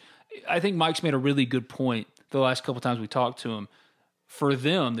 I think Mike's made a really good point the last couple times we talked to him. For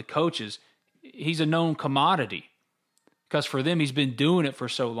them, the coaches, he's a known commodity, because for them, he's been doing it for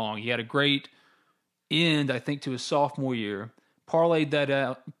so long. He had a great end, I think, to his sophomore year, parlayed that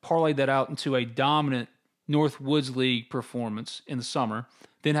out into a dominant North Woods League performance in the summer,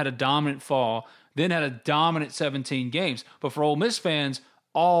 then had a dominant fall, then had a dominant 17 games. But for Ole Miss fans,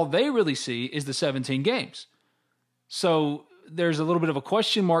 all they really see is the 17 games. So there's a little bit of a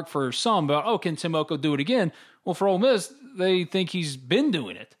question mark for some about, can Tim Elko do it again? Well, for Ole Miss, they think he's been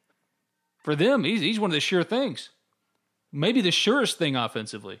doing it. For them, he's one of the sure things. Maybe the surest thing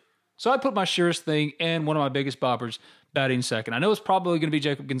offensively. So I put my surest thing and one of my biggest boppers batting second. I know it's probably going to be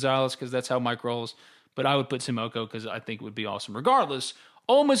Jacob Gonzalez because that's how Mike rolls, but I would put Tim Elko because I think it would be awesome. Regardless,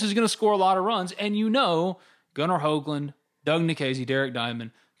 Ole Miss is going to score a lot of runs, and Gunnar Hoagland, Doug Nikhazy, Derek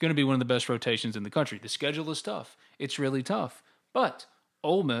Diamond, going to be one of the best rotations in the country. The schedule is tough. It's really tough. But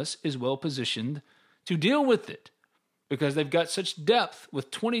Ole Miss is well positioned to deal with it because they've got such depth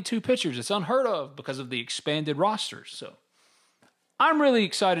with 22 pitchers. It's unheard of because of the expanded rosters. So I'm really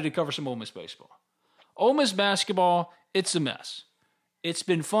excited to cover some Ole Miss baseball. Ole Miss basketball, it's a mess. It's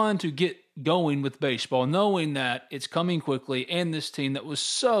been fun to get going with baseball, knowing that it's coming quickly, and this team that was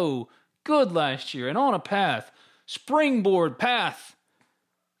so good last year and on a path, springboard path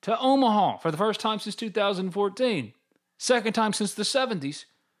to Omaha for the first time since 2014, second time since the 70s,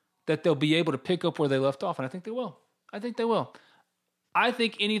 that they'll be able to pick up where they left off, and I think they will. I think they will. I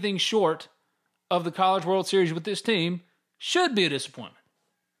think anything short of the College World Series with this team should be a disappointment.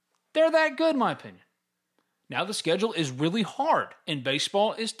 They're that good, in my opinion. Now the schedule is really hard, and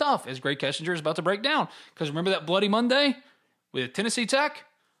baseball is tough, as Grae Kessinger is about to break down. Because remember that Bloody Monday with Tennessee Tech?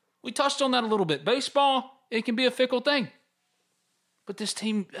 We touched on that a little bit. Baseball, it can be a fickle thing. But this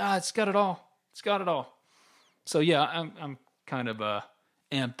team, it's got it all. It's got it all. So, yeah, I'm kind of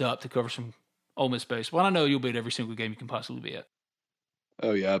amped up to cover some Ole Miss baseball. I know you'll be at every single game you can possibly be at.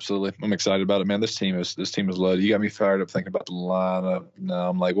 Oh yeah, absolutely. I'm excited about it, man. This team is loaded. You got me fired up thinking about the lineup. Now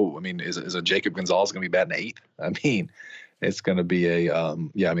I'm like, well, I mean, is a Jacob Gonzalez going to be batting eighth? I mean, it's going to be a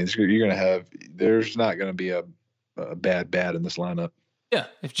yeah. I mean, you're going to have. There's not going to be a bad bat in this lineup. Yeah,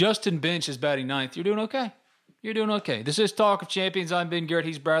 if Justin Bench is batting ninth, you're doing okay. You're doing okay. This is Talk of Champions. I'm Ben Garrett.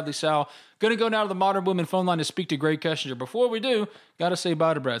 He's Bradley Sowell. Going to go now to the Modern Women phone line to speak to Grae Kessinger. Before we do, got to say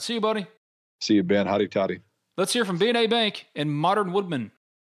bye to Brad. See you, buddy. See you, Ben. Howdy toddy. Let's hear from B&A Bank and Modern Woodman.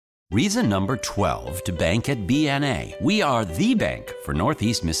 Reason number 12 to bank at B&A. We are the bank for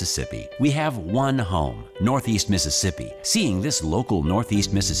Northeast Mississippi. We have one home, Northeast Mississippi. Seeing this local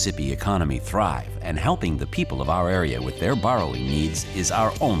Northeast Mississippi economy thrive and helping the people of our area with their borrowing needs is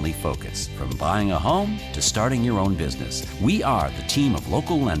our only focus. From buying a home to starting your own business, we are the team of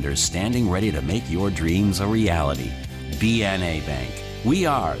local lenders standing ready to make your dreams a reality. B&A Bank. We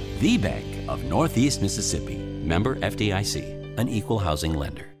are the bank of Northeast Mississippi. Member FDIC, an equal housing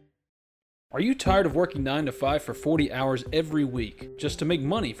lender. Are you tired of working 9 to 5 for 40 hours every week just to make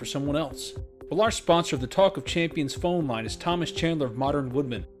money for someone else? Well, our sponsor of the Talk of Champions phone line is Thomas Chandler of Modern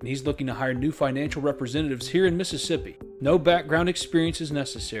Woodman, and he's looking to hire new financial representatives here in Mississippi. No background experience is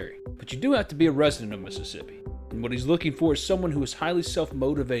necessary, but you do have to be a resident of Mississippi. And what he's looking for is someone who is highly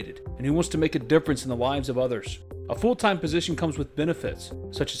self-motivated and who wants to make a difference in the lives of others. A full-time position comes with benefits,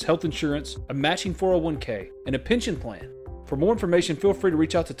 such as health insurance, a matching 401k, and a pension plan. For more information, feel free to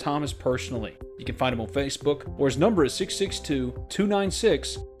reach out to Thomas personally. You can find him on Facebook, or his number is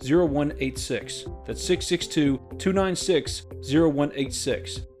 662-296-0186. That's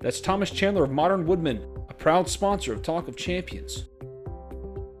 662-296-0186. That's Thomas Chandler of Modern Woodman, a proud sponsor of Talk of Champions.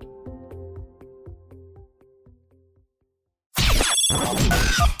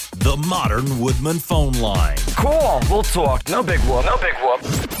 The Modern Woodman phone line. Cool, we'll talk. No big whoop. No big whoop.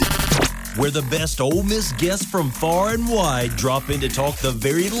 Where the best Ole Miss guests from far and wide drop in to talk the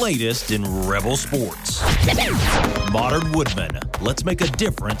very latest in Rebel sports. Modern Woodman, let's make a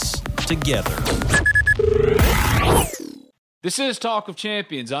difference together. This is Talk of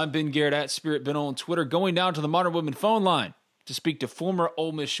Champions. I'm Ben Garrett at Spirit Ben on Twitter, going down to the Modern Woodman phone line to speak to former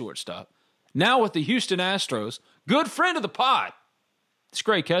Ole Miss shortstop, now with the Houston Astros, good friend of the pod. It's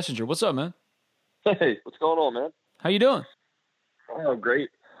Grae Kessinger. What's up, man? Hey, what's going on, man? How you doing? Oh, great.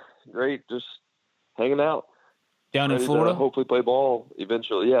 Just hanging out. Down in ready Florida? to hopefully play ball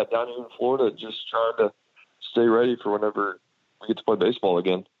eventually. Yeah, down here in Florida, just trying to stay ready for whenever we get to play baseball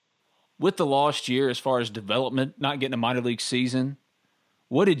again. With the lost year as far as development, not getting a minor league season,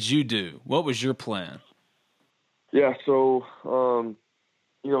 what did you do? What was your plan? Yeah, so,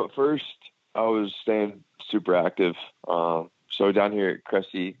 at first I was staying super active. So down here at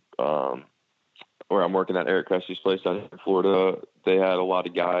Cressy, where I'm working at Eric Cressy's place down in Florida, they had a lot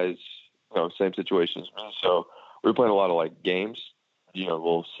of guys, same situations as me. So we were playing a lot of games,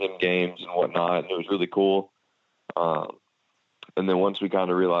 little sim games and whatnot, and it was really cool. And then once we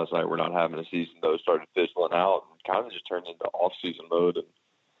kind of realized we're not having a season, those started fizzling out and kind of just turned into off-season mode, and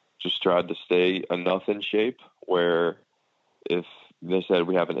just tried to stay enough in shape where if they said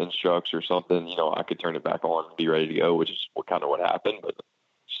we have an instructs or something, I could turn it back on and be ready to go, which is what happened. But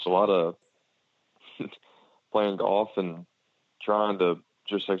just a lot of playing golf and trying to,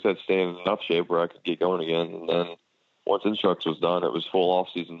 just like I said, stay in enough shape where I could get going again. And then once instructs was done, it was full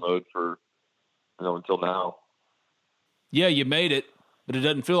off-season mode for, until now. Yeah, you made it, but it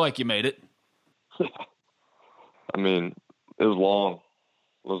doesn't feel like you made it. I mean, it was long.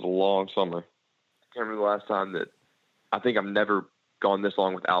 It was a long summer. I can't remember the last time that I think I've never gone this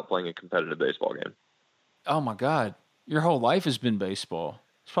long without playing a competitive baseball game. Oh, my God. Your whole life has been baseball.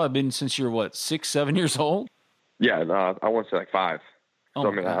 It's probably been since you're, 6, 7 years old? Yeah, no, I want to say like 5. Oh, So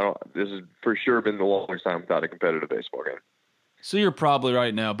I mean, this has for sure been the longest time without a competitive baseball game. So you're probably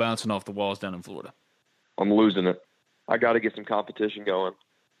right now bouncing off the walls down in Florida. I'm losing it. I got to get some competition going.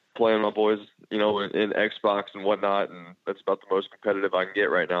 Playing my boys, in Xbox and whatnot, and that's about the most competitive I can get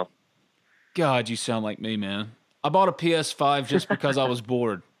right now. God, you sound like me, man. I bought a PS5 just because I was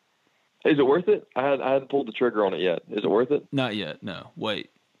bored. Is it worth it? I hadn't pulled the trigger on it yet. Is it worth it? Not yet. No. Wait.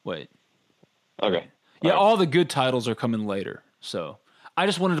 Okay. Yeah, all the good titles are coming later. So I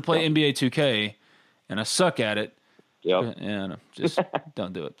just wanted to play NBA 2K, and I suck at it. Yep. And just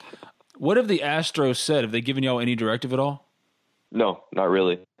don't do it. What have the Astros said? Have they given y'all any directive at all? No, not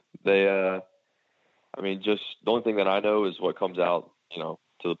really. They, just the only thing that I know is what comes out, to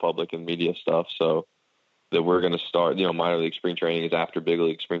the public and media stuff. So that we're going to start, minor league spring training is after big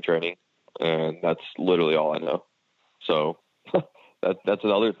league spring training. And that's literally all I know. So that's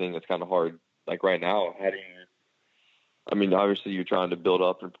another thing that's kind of hard. Like right now, obviously you're trying to build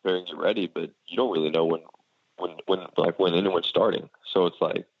up and prepare and get ready, but you don't really know when anyone's starting. So it's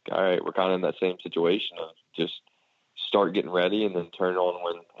like, all right, we're kind of in that same situation of just start getting ready and then turn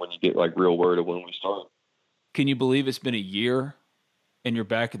on when you get like real word of when we start. Can you believe it's been a year and you're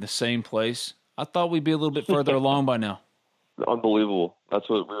back in the same place? I thought we'd be a little bit further along by now. Unbelievable. That's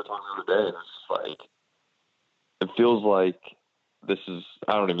what we were talking about today. It's like, it feels like this is,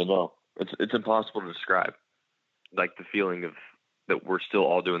 I don't even know. It's impossible to describe, like the feeling of that we're still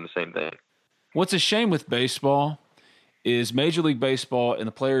all doing the same thing. What's a shame with baseball is Major League Baseball and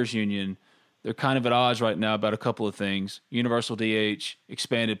the Players Union, they're kind of at odds right now about a couple of things. Universal DH,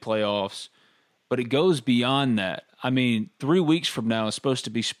 expanded playoffs, but it goes beyond that. 3 weeks from now is supposed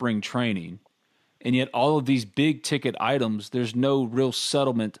to be spring training, and yet all of these big ticket items, there's no real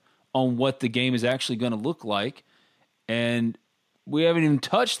settlement on what the game is actually going to look like, and we haven't even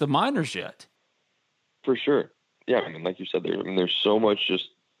touched the minors yet. For sure. Yeah, like you said, there's so much just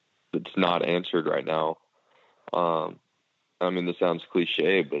that's not answered right now. This sounds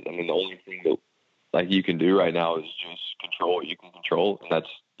cliche, but the only thing that you can do right now is just control what you can control, and that's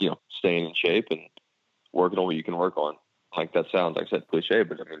staying in shape and working on what you can work on. Like that sounds, like I said, cliche,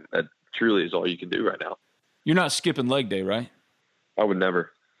 but that truly is all you can do right now. You're not skipping leg day, right? I would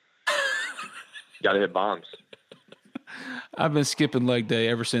never. Got to hit bombs. I've been skipping leg day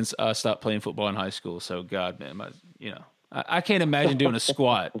ever since I stopped playing football in high school. So God, man, I can't imagine doing a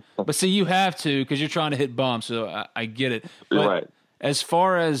squat. But see, you have to because you're trying to hit bombs. So I get it. But right. As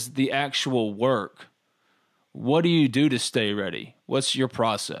far as the actual work, what do you do to stay ready? What's your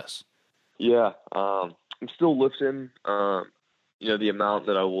process? Yeah, I'm still lifting. The amount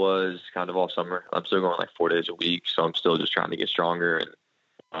that I was kind of all summer. I'm still going like 4 days a week, so I'm still just trying to get stronger.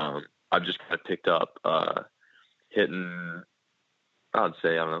 And I've just kind of picked up hitting, I would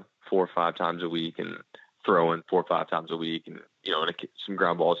say, 4 or 5 times a week and throwing 4 or 5 times a week and, some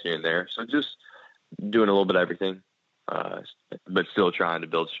ground balls here and there. So just doing a little bit of everything, but still trying to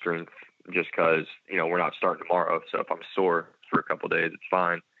build strength just because, we're not starting tomorrow. So if I'm sore for a couple of days, it's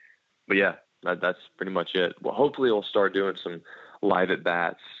fine. But yeah, that's pretty much it. Well, hopefully we'll start doing some live at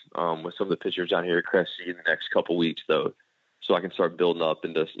bats with some of the pitchers down here at Cressy in the next couple of weeks, though, so I can start building up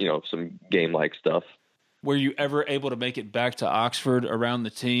into, some game-like stuff. Were you ever able to make it back to Oxford around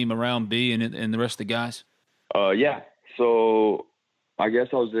the team, around B and the rest of the guys? Yeah. So I guess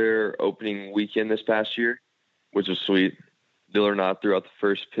I was there opening weekend this past year, which was sweet. Bill or not threw out the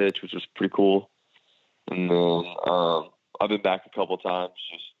first pitch, which was pretty cool. And then I've been back a couple of times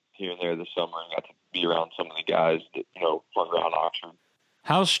just here and there this summer and got to be around some of the guys that, run around Oxford.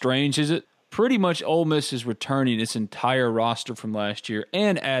 How strange is it? Pretty much Ole Miss is returning its entire roster from last year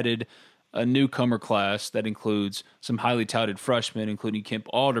and added a newcomer class that includes some highly touted freshmen, including Kemp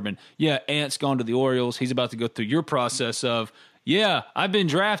Alderman. Yeah, Ant's gone to the Orioles. He's about to go through your process of, yeah, I've been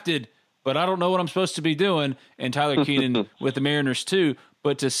drafted, but I don't know what I'm supposed to be doing. And Tyler Keenan with the Mariners too.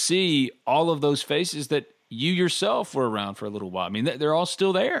 But to see all of those faces that you yourself were around for a little while, they're all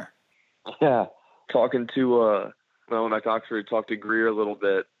still there. Yeah. Talking to, when I went back to Oxford, talked to Greer a little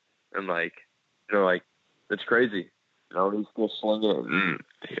bit and it's crazy. He's still slinging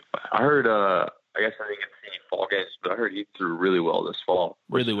it. I heard, I guess I didn't get to see any fall games, but I heard he threw really well this fall.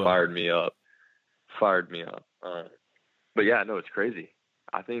 Really well. Fired me up. But yeah, no, it's crazy.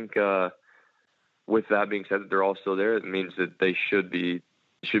 I think with that being said, that they're all still there, it means that they should be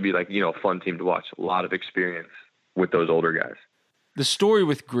like, a fun team to watch. A lot of experience with those older guys. The story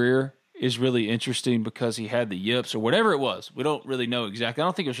with Greer is really interesting because he had the yips or whatever it was. We don't really know exactly. I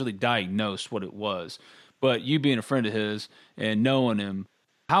don't think it was really diagnosed what it was. But you being a friend of his and knowing him,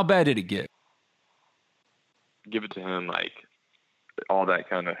 how bad did it get? Give it to him, all that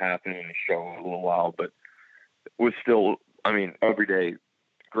kind of happened in the show a little while, but was still, every day,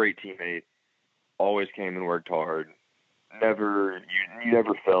 great teammate, always came and worked hard. You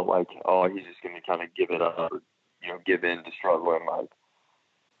never felt like, oh, he's just going to kind of give it up, or, give in to struggling. Like,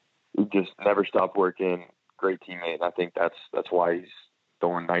 he just never stopped working. Great teammate. And I think that's why he's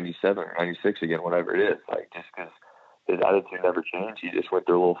throwing 97 or 96 again, whatever it is. Like, just because his attitude never changed. He just went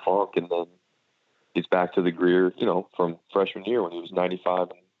through a little funk, and then he's back to the Greer, from freshman year when he was 95,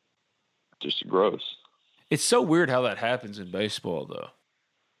 and just gross. It's so weird how that happens in baseball, though.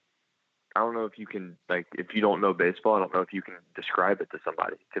 I don't know if you can, if you don't know baseball, I don't know if you can describe it to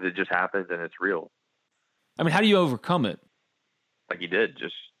somebody, because it just happens and it's real. How do you overcome it? Like he did,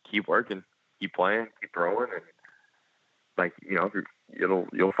 just keep working, keep playing, keep throwing, and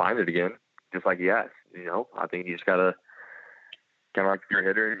you'll find it again, just like he has. I think you just gotta kind of like if you're a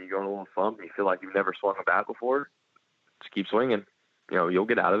hitter and you go in a little slump and you feel like you've never swung a bat before, just keep swinging. You'll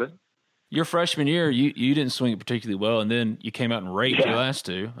get out of it. Your freshman year, you didn't swing it particularly well, and then you came out and raked your last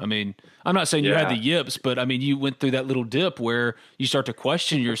two. I'm not saying you had the yips, but you went through that little dip where you start to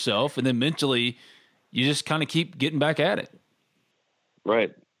question yourself, and then mentally you just kind of keep getting back at it.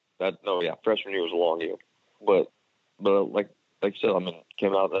 Right. Freshman year was a long year, but like you said,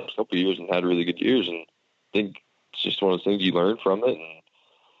 came out the next couple of years and had really good years, and I think it's just one of those things you learn from it and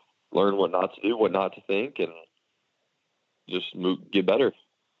learn what not to do, what not to think, and just get better.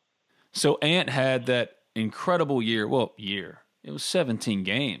 So Ant had that incredible year. It was 17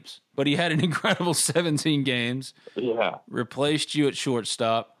 games, but he had an incredible 17 games. Yeah. Replaced you at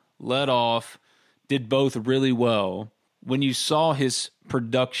shortstop, led off, did both really well. When you saw his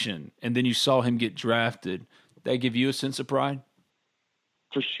production and then you saw him get drafted, did that give you a sense of pride?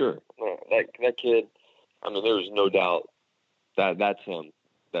 For sure. That kid, there was no doubt that that's him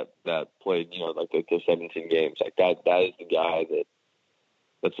that played, the 17 games. That is the guy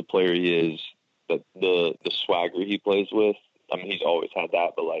that's the player he is, that the swagger he plays with. He's always had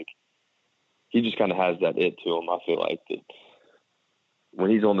that, but he just kind of has that it to him. I feel like that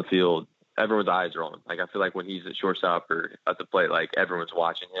when he's on the field, everyone's eyes are on him. I feel like when he's at shortstop or at the plate, everyone's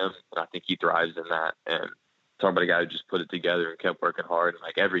watching him, and I think he thrives in that. And talking about a guy who just put it together and kept working hard. And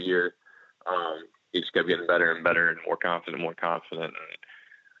every year, he just kept getting better and better and more confident. And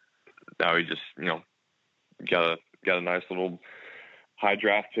now he just, got a nice little high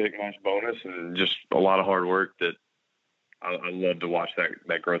draft pick, nice bonus, and just a lot of hard work that I love to watch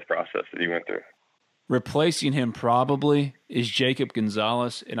that growth process that he went through. Replacing him probably is Jacob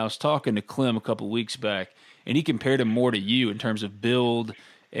Gonzalez, and I was talking to Clem a couple weeks back, and he compared him more to you in terms of build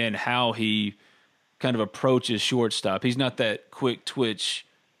and how he kind of approaches shortstop. He's not that quick twitch,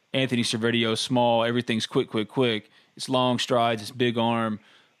 Anthony Servideo, small, everything's quick. It's long strides, it's big arm.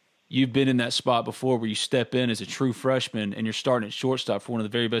 You've been in that spot before where you step in as a true freshman and you're starting at shortstop for one of the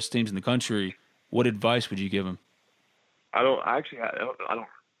very best teams in the country. What advice would you give him? I haven't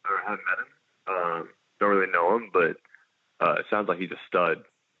met him. Don't really know him, but it sounds like he's a stud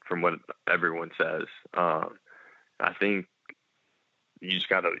from what everyone says. I think you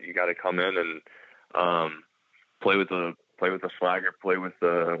gotta come in and play with the swagger, play with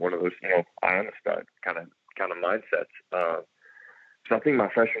one of those I am a stud kind of mindsets. So I think my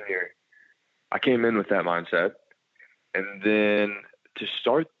freshman year, I came in with that mindset, and then to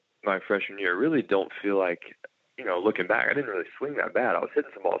start my freshman year, I really don't feel like, looking back, I didn't really swing that bad. I was hitting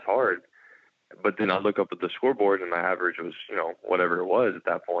some balls hard, but then I look up at the scoreboard and my average was, whatever it was at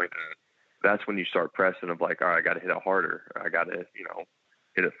that point, and that's when you start pressing of all right, I got to hit it harder, I got to,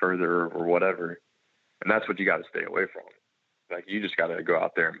 hit it further or whatever, and that's what you got to stay away from. You just got to go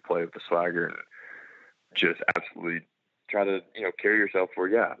out there and play with the swagger and just absolutely try to, carry yourself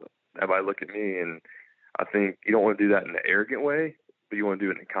where, everybody look at me. And I think you don't want to do that in an arrogant way, but you want to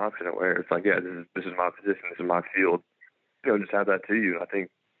do it in a confident way. It's this is my position, this is my field. Just have that to you. I think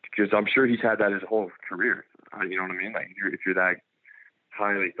because I'm sure he's had that his whole career. You know what I mean? If you're that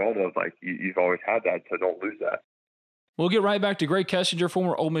highly thought of, you've always had that, so don't lose that. We'll get right back to Grae Kessinger,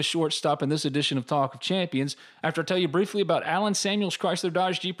 former Ole Miss shortstop, in this edition of Talk of Champions, after I tell you briefly about Allen Samuels Chrysler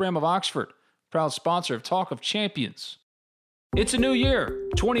Dodge Jeep Ram of Oxford, proud sponsor of Talk of Champions. It's a new year.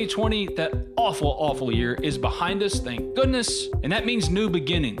 2020, that awful year, is behind us, thank goodness, and that means new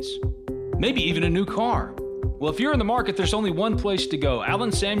beginnings. Maybe even a new car. Well, if you're in the market, there's only one place to go,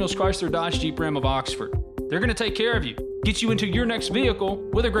 Allen Samuels Chrysler Dodge Jeep Ram of Oxford. They're going to take care of you, get you into your next vehicle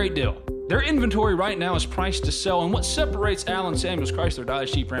with a great deal. Their inventory right now is priced to sell, and what separates Allen Samuels Chrysler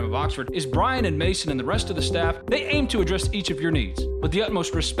Dodge Jeep Ram of Oxford is Brian and Mason and the rest of the staff. They aim to address each of your needs with the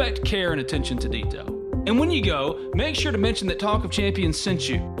utmost respect, care, and attention to detail. And when you go, make sure to mention that Talk of Champions sent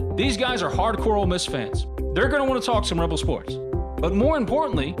you. These guys are hardcore Ole Miss fans. They're going to want to talk some Rebel sports. But more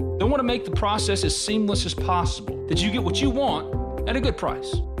importantly, they want to make the process as seamless as possible, that you get what you want at a good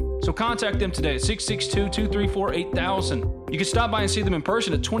price. So contact them today at 662-234-8000. You can stop by and see them in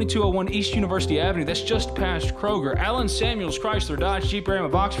person at 2201 East University Avenue. That's just past Kroger. Allen Samuels Chrysler Dodge Jeep Ram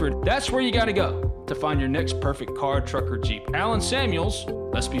of Oxford. That's where you got to go to find your next perfect car, truck, or Jeep. Allen Samuels,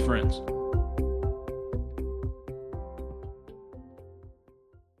 let's be friends.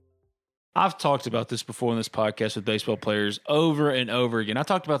 I've talked about this before in this podcast with baseball players over and over again. I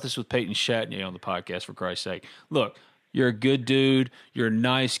talked about this with Peyton Chatagnier on the podcast, for Christ's sake. Look, you're a good dude. You're a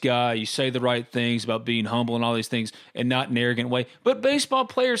nice guy. You say the right things about being humble and all these things and not in an arrogant way. But baseball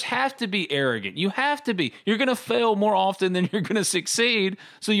players have to be arrogant. You have to be. You're going to fail more often than you're going to succeed.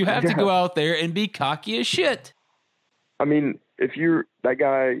 So you have to go out there and be cocky as shit. I mean, if you're that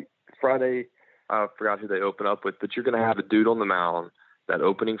guy Friday, I forgot who they open up with, but you're going to have a dude on the mound that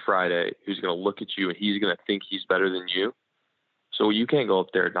opening Friday who's going to look at you and he's going to think he's better than you. So you can't go up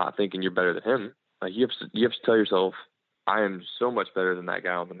there not thinking you're better than him. Like you have to tell yourself, I am so much better than that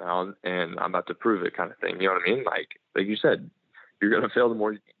guy on the mound, and I'm about to prove it, kind of thing. You know what I mean? Like you said, you're going to fail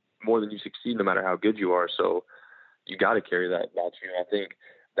more than you succeed, no matter how good you are. So you got to carry that about you. And I think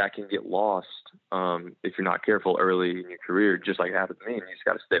that can get lost if you're not careful early in your career, just like it happened to me. And you just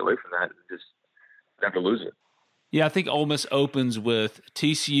got to stay away from that and just never lose it. Yeah, I think Ole Miss opens with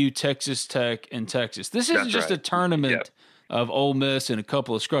TCU, Texas Tech, and Texas. This isn't just a tournament of Ole Miss and a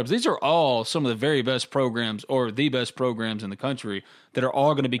couple of scrubs. These are all some of the very best programs or the best programs in the country that are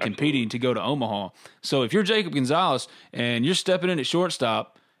all going to be competing to go to Omaha. So if you're Jacob Gonzalez and you're stepping in at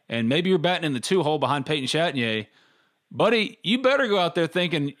shortstop and maybe you're batting in the 2-hole behind Peyton Chatagnier, buddy, you better go out there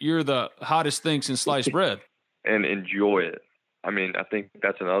thinking you're the hottest thing since sliced bread. And enjoy it. I mean, I think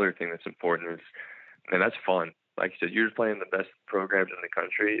that's another thing that's important and that's fun. Like you said, you're just playing the best programs in the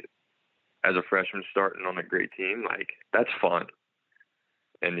country as a freshman starting on a great team. Like, that's fun.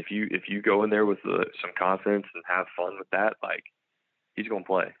 And if you go in there with some confidence and have fun with that, like, he's going to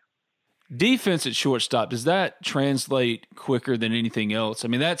play. Defense at shortstop, does that translate quicker than anything else? I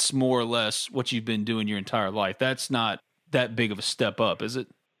mean, that's more or less what you've been doing your entire life. That's not that big of a step up, is it?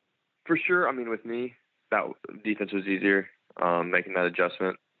 For sure. I mean, with me, that defense was easier, making that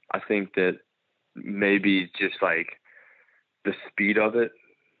adjustment. I think that maybe just like the speed of it.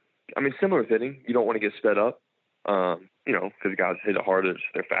 I mean, similar with hitting, you don't want to get sped up, because guys hit it harder,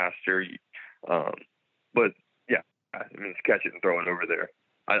 they're faster. But yeah, I mean, catch it and throw it over there.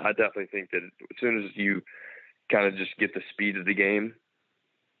 I definitely think that as soon as you kind of just get the speed of the game,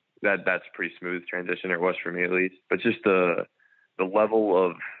 that's pretty smooth transition. It was for me at least. But just the level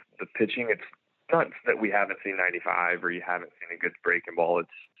of the pitching, it's not that we haven't seen 95 or you haven't seen a good breaking ball. It's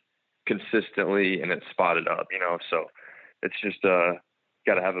consistently and it's spotted up, so it's just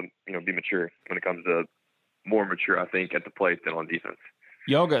got to have be mature when it comes to more mature, I think, at the plate than on defense.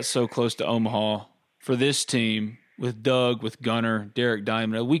 Y'all got so close to Omaha for this team with Doug, with Gunnar, Derek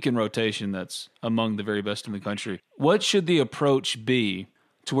Diamond, a weekend rotation that's among the very best in the country. What should the approach be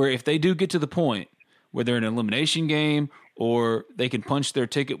to where if they do get to the point where they're in an elimination game or they can punch their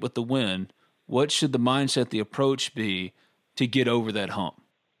ticket with the win, what should the mindset, the approach be to get over that hump?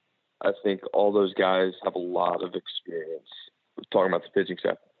 I think all those guys have a lot of experience. Talking about the pitching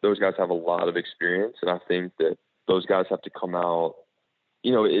staff, those guys have a lot of experience, and I think that those guys have to come out.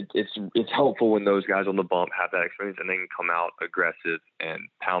 It's helpful when those guys on the bump have that experience and they can come out aggressive and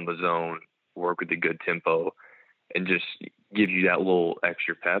pound the zone, work with a good tempo, and just give you that little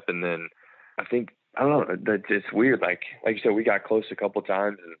extra pep. And then I think, I don't know, it's weird. Like you said, we got close a couple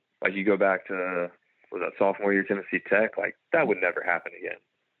times, and like you go back to was that sophomore year Tennessee Tech, like that would never happen again.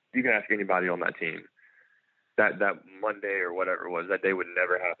 You can ask anybody on that team. That Monday or whatever it was, that day would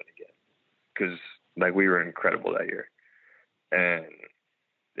never happen again because like we were incredible that year. And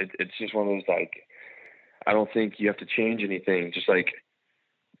it's just one of those, like, I don't think you have to change anything. Just like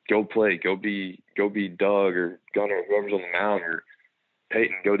go play, go be Doug or Gunnar or whoever's on the mound or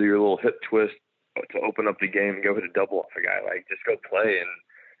Peyton, go do your little hip twist to open up the game and go hit a double off a guy. Like just go play, and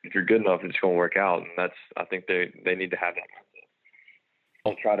if you're good enough, it's going to work out. And I think they need to have that.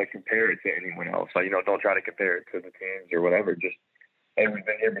 Don't try to compare it to anyone else. Like, don't try to compare it to the teams or whatever. Just, hey, we've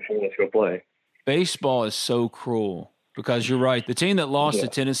been here before. Let's go play. Baseball is so cruel because you're right. The team that lost to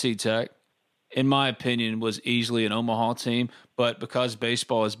Tennessee Tech, in my opinion, was easily an Omaha team. But because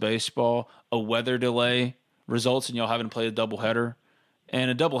baseball is baseball, a weather delay results in y'all having to play a doubleheader. And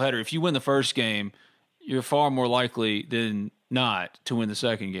a doubleheader, if you win the first game, you're far more likely than not to win the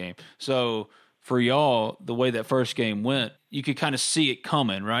second game. So for y'all, the way that first game went, you could kind of see it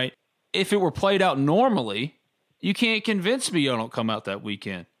coming, right? If it were played out normally, you can't convince me y'all don't come out that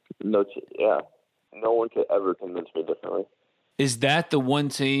weekend. No one could ever convince me differently. Is that the one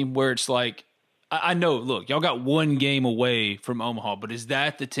team where it's like, I know, look, y'all got one game away from Omaha, but is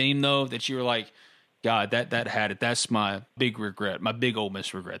that the team, though, that you're like, God, that had it. That's my big regret, my big Ole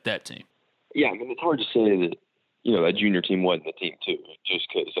Miss regret, that team? Yeah, I mean, it's hard to say that, that junior team wasn't the team, too, just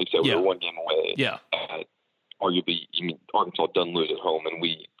because, like I said, we were one game away. Yeah. Arguably, Arkansas doesn't lose at home, and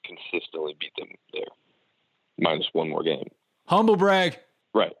we consistently beat them there, minus one more game. Humble brag.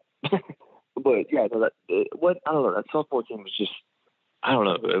 Right. But, yeah, no, I don't know, that sophomore team was just, I don't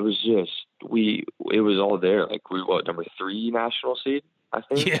know, it was just, it was all there. Like, we were, number 3 national seed, I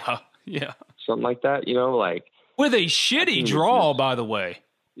think? Yeah. Something like that, With a shitty draw, by the way.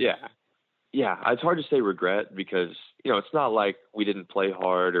 Yeah. Yeah, it's hard to say regret because, it's not like we didn't play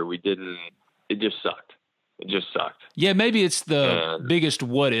hard or it just sucked. It just sucked. Yeah, maybe it's the biggest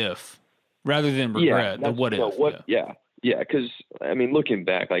what if rather than regret, the what if. Yeah, because, I mean, looking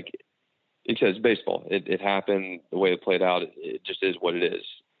back, like, it says baseball. It happened the way it played out. It just is what it is.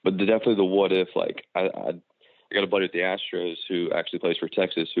 But definitely the what if, like, I got a buddy at the Astros who actually plays for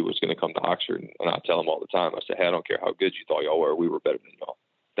Texas who was going to come to Oxford, and I tell him all the time, I say, hey, I don't care how good you thought y'all were. We were better than y'all.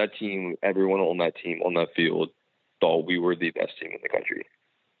 That team, everyone on that team, on that field, thought we were the best team in the country.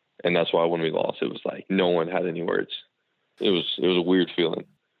 And that's why when we lost, it was like no one had any words. It was a weird feeling.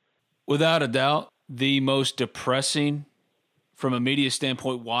 Without a doubt, the most depressing from a media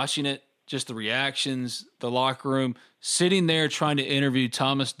standpoint watching it, just the reactions, the locker room, sitting there trying to interview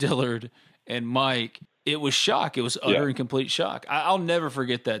Thomas Dillard and Mike, it was shock. It was utter and complete shock. I'll never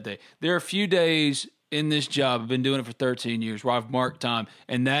forget that day. There are a few days in this job, I've been doing it for 13 years, where I've marked time,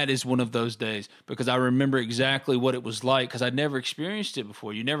 and that is one of those days because I remember exactly what it was like because I'd never experienced it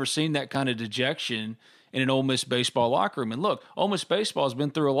before. You've never seen that kind of dejection in an Ole Miss baseball locker room. And look, Ole Miss baseball has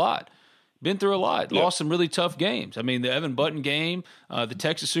been through a lot. Lost some really tough games. I mean, the Evan Button game, the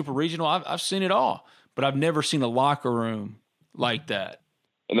Texas Super Regional, I've seen it all, but I've never seen a locker room like that.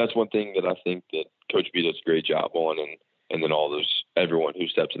 And that's one thing that I think that Coach B does a great job on, and then everyone who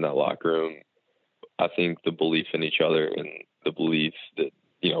steps in that locker room, I think the belief in each other and the belief that,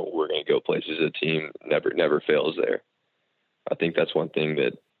 we're going to go places as a team never fails there. I think that's one thing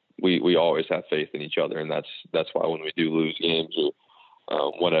that we always have faith in each other. And that's why when we do lose games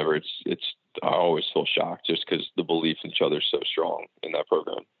or whatever, I always feel shocked just because the belief in each other is so strong in that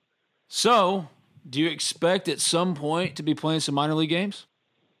program. So do you expect at some point to be playing some minor league games?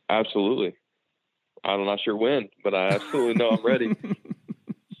 Absolutely. I'm not sure when, but I absolutely know I'm ready.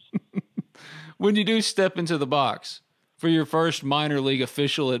 When you do step into the box for your first minor league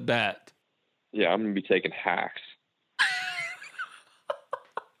official at bat. Yeah, I'm going to be taking hacks.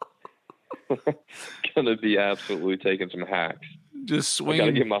 Going to be absolutely taking some hacks. Just swinging. I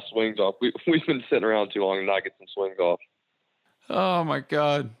got to get my swings off. We've been sitting around too long and not get some swings off. Oh, my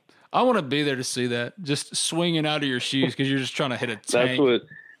God. I want to be there to see that. Just swinging out of your shoes because you're just trying to hit a tank. That's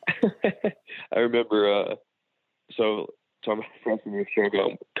what I remember. So my freshman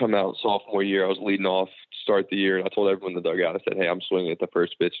year, come out sophomore year, I was leading off to start the year, and I told everyone in the dugout, I said, hey, I'm swinging at the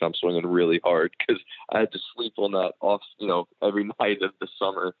first pitch, and I'm swinging really hard because I had to sleep on that off, every night of the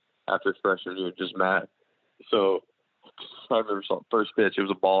summer after freshman year, just mad. So I remember first pitch, it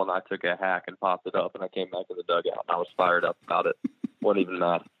was a ball, and I took a hack and popped it up, and I came back in the dugout, and I was fired up about it. Wasn't even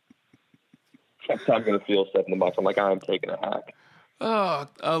mad. That's how I'm going to feel stepping in the box. I'm like, I'm taking a hack. Oh,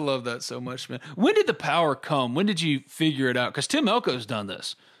 I love that so much, man. When did the power come? When did you figure it out? Because Tim Elko's done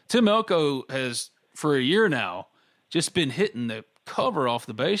this. Tim Elko has, for a year now, just been hitting the cover off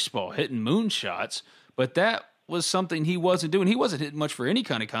the baseball, hitting moonshots, but that was something he wasn't doing. He wasn't hitting much for any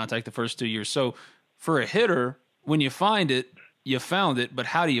kind of contact the first 2 years. So for a hitter, when you find it, you found it, but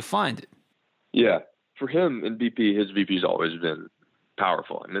how do you find it? Yeah. For him in BP, his VP's always been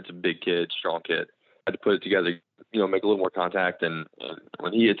powerful. I mean, it's a big kid, strong kid. I had to put it together, make a little more contact, and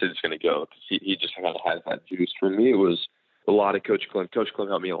when he hits it, it's going to go. He just kind of has that juice. For me, it was a lot of Coach Klim. Coach Klim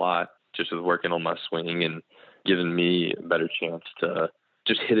helped me a lot just with working on my swing and giving me a better chance to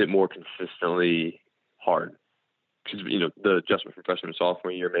just hit it more consistently hard. Because, the adjustment from freshman to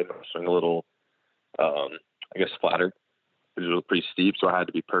sophomore year made my swing a little, flatter. It was pretty steep, so I had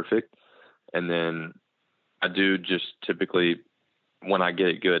to be perfect. And then I do just typically, when I get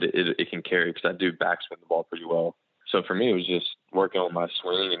it good, it can carry because I do backswing the ball pretty well. So for me, it was just working on my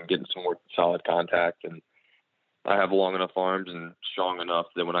swing and getting some more solid contact. And I have long enough arms and strong enough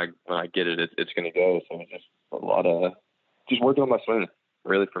that when I get it, it's going to go. So it's just a lot of just working on my swing,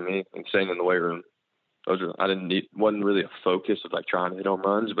 really, for me, and staying in the weight room. Wasn't really a focus of like trying to hit home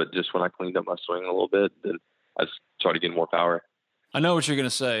runs, but just when I cleaned up my swing a little bit, then I started getting more power. I know what you're going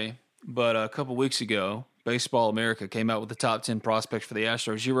to say, but a couple weeks ago, Baseball America came out with the top 10 prospects for the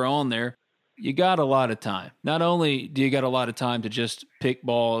Astros. You were on there. you got a lot of time. Not only do you got a lot of time to just pick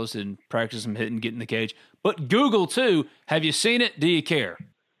balls and practice them hitting, get in the cage, but Google too. Have you seen it? Do you care?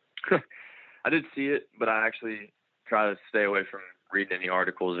 I did see it, but I actually try to stay away from reading any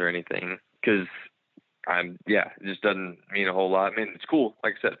articles or anything because it just doesn't mean a whole lot. I mean, it's cool.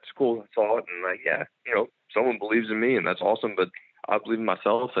 Like I said, it's cool. I saw it and someone believes in me and that's awesome, but I believe in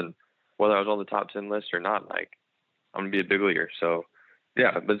myself, and whether I was on the top 10 list or not, I'm going to be a big leaguer. So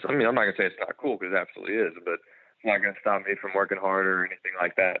yeah, but I'm not going to say it's not cool because it absolutely is, but it's not going to stop me from working harder or anything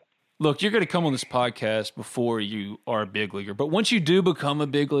like that. Look, you're going to come on this podcast before you are a big leaguer, but once you do become a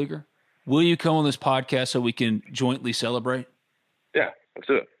big leaguer, will you come on this podcast so we can jointly celebrate? Yeah, let's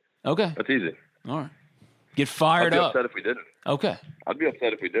do it. Okay. That's easy. All right. Get fired up. I'd be upset if we didn't. Okay. I'd be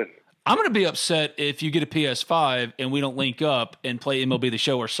upset if we didn't. I'm going to be upset if you get a PS5 and we don't link up and play MLB The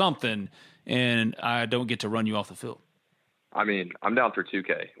Show or something, and I don't get to run you off the field. I mean, I'm down for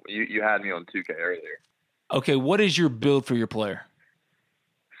 2K. You had me on 2K earlier. Okay, what is your build for your player?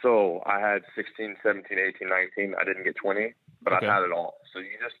 So I had 16, 17, 18, 19. I didn't get 20, but Okay. I've had it all. So you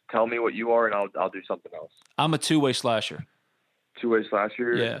just tell me what you are, and I'll do something else. I'm a two-way slasher. Two-way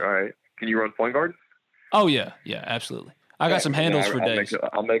slasher? Yeah. All right. Can you run point guard? Oh, yeah, absolutely. I got some handles for days.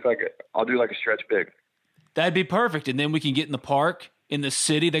 I'll do like a stretch big. That'd be perfect, and then we can get in the park, in the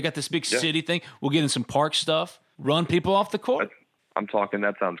city. They got this big city thing. We'll get in some park stuff, run people off the court. I'm talking.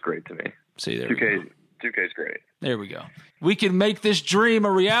 That sounds great to me. See, there 2K's great. There we go. We can make this dream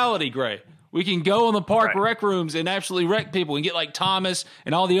a reality, Grae. We can go in the park rec rooms and absolutely wreck people and get like Thomas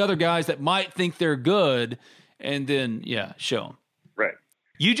and all the other guys that might think they're good and then, show them. Right.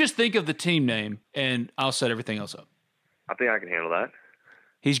 You just think of the team name and I'll set everything else up. I think I can handle that.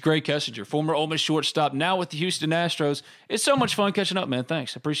 He's Grae Kessinger, former Ole Miss shortstop, now with the Houston Astros. It's so much fun catching up, man.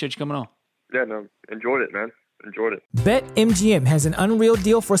 Thanks. I appreciate you coming on. Yeah, no, enjoyed it, man. Enjoyed it. BetMGM has an unreal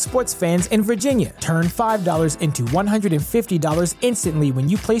deal for sports fans in Virginia. Turn $5 into $150 instantly when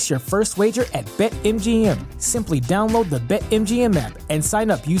you place your first wager at BetMGM. Simply download the BetMGM app and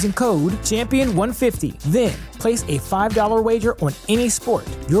sign up using code Champion150. Then, place a $5 wager on any sport.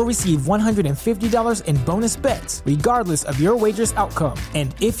 You'll receive $150 in bonus bets, regardless of your wager's outcome.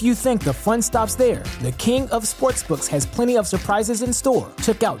 And if you think the fun stops there, the king of sportsbooks has plenty of surprises in store.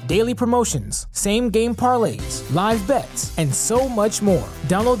 Check out daily promotions, same-game parlays, live bets, and so much more.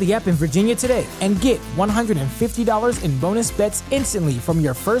 Download the app in Virginia today and get $150 in bonus bets instantly from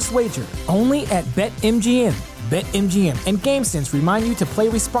your first wager. Only at BetMGM. BetMGM and GameSense remind you to play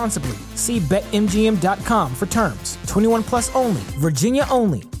responsibly. See BetMGM.com for terms. 21 plus only. Virginia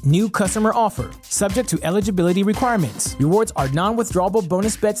only. New customer offer. Subject to eligibility requirements. Rewards are non-withdrawable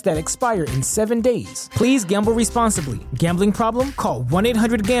bonus bets that expire in 7 days. Please gamble responsibly. Gambling problem? Call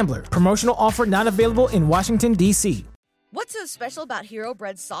 1-800-GAMBLER. Promotional offer not available in Washington, D.C. What's so special about Hero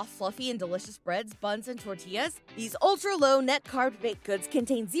Bread's soft, fluffy, and delicious breads, buns, and tortillas? These ultra-low net-carb baked goods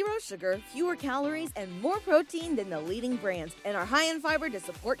contain zero sugar, fewer calories, and more protein than the leading brands, and are high in fiber to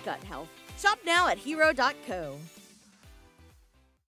support gut health. Shop now at Hero.co.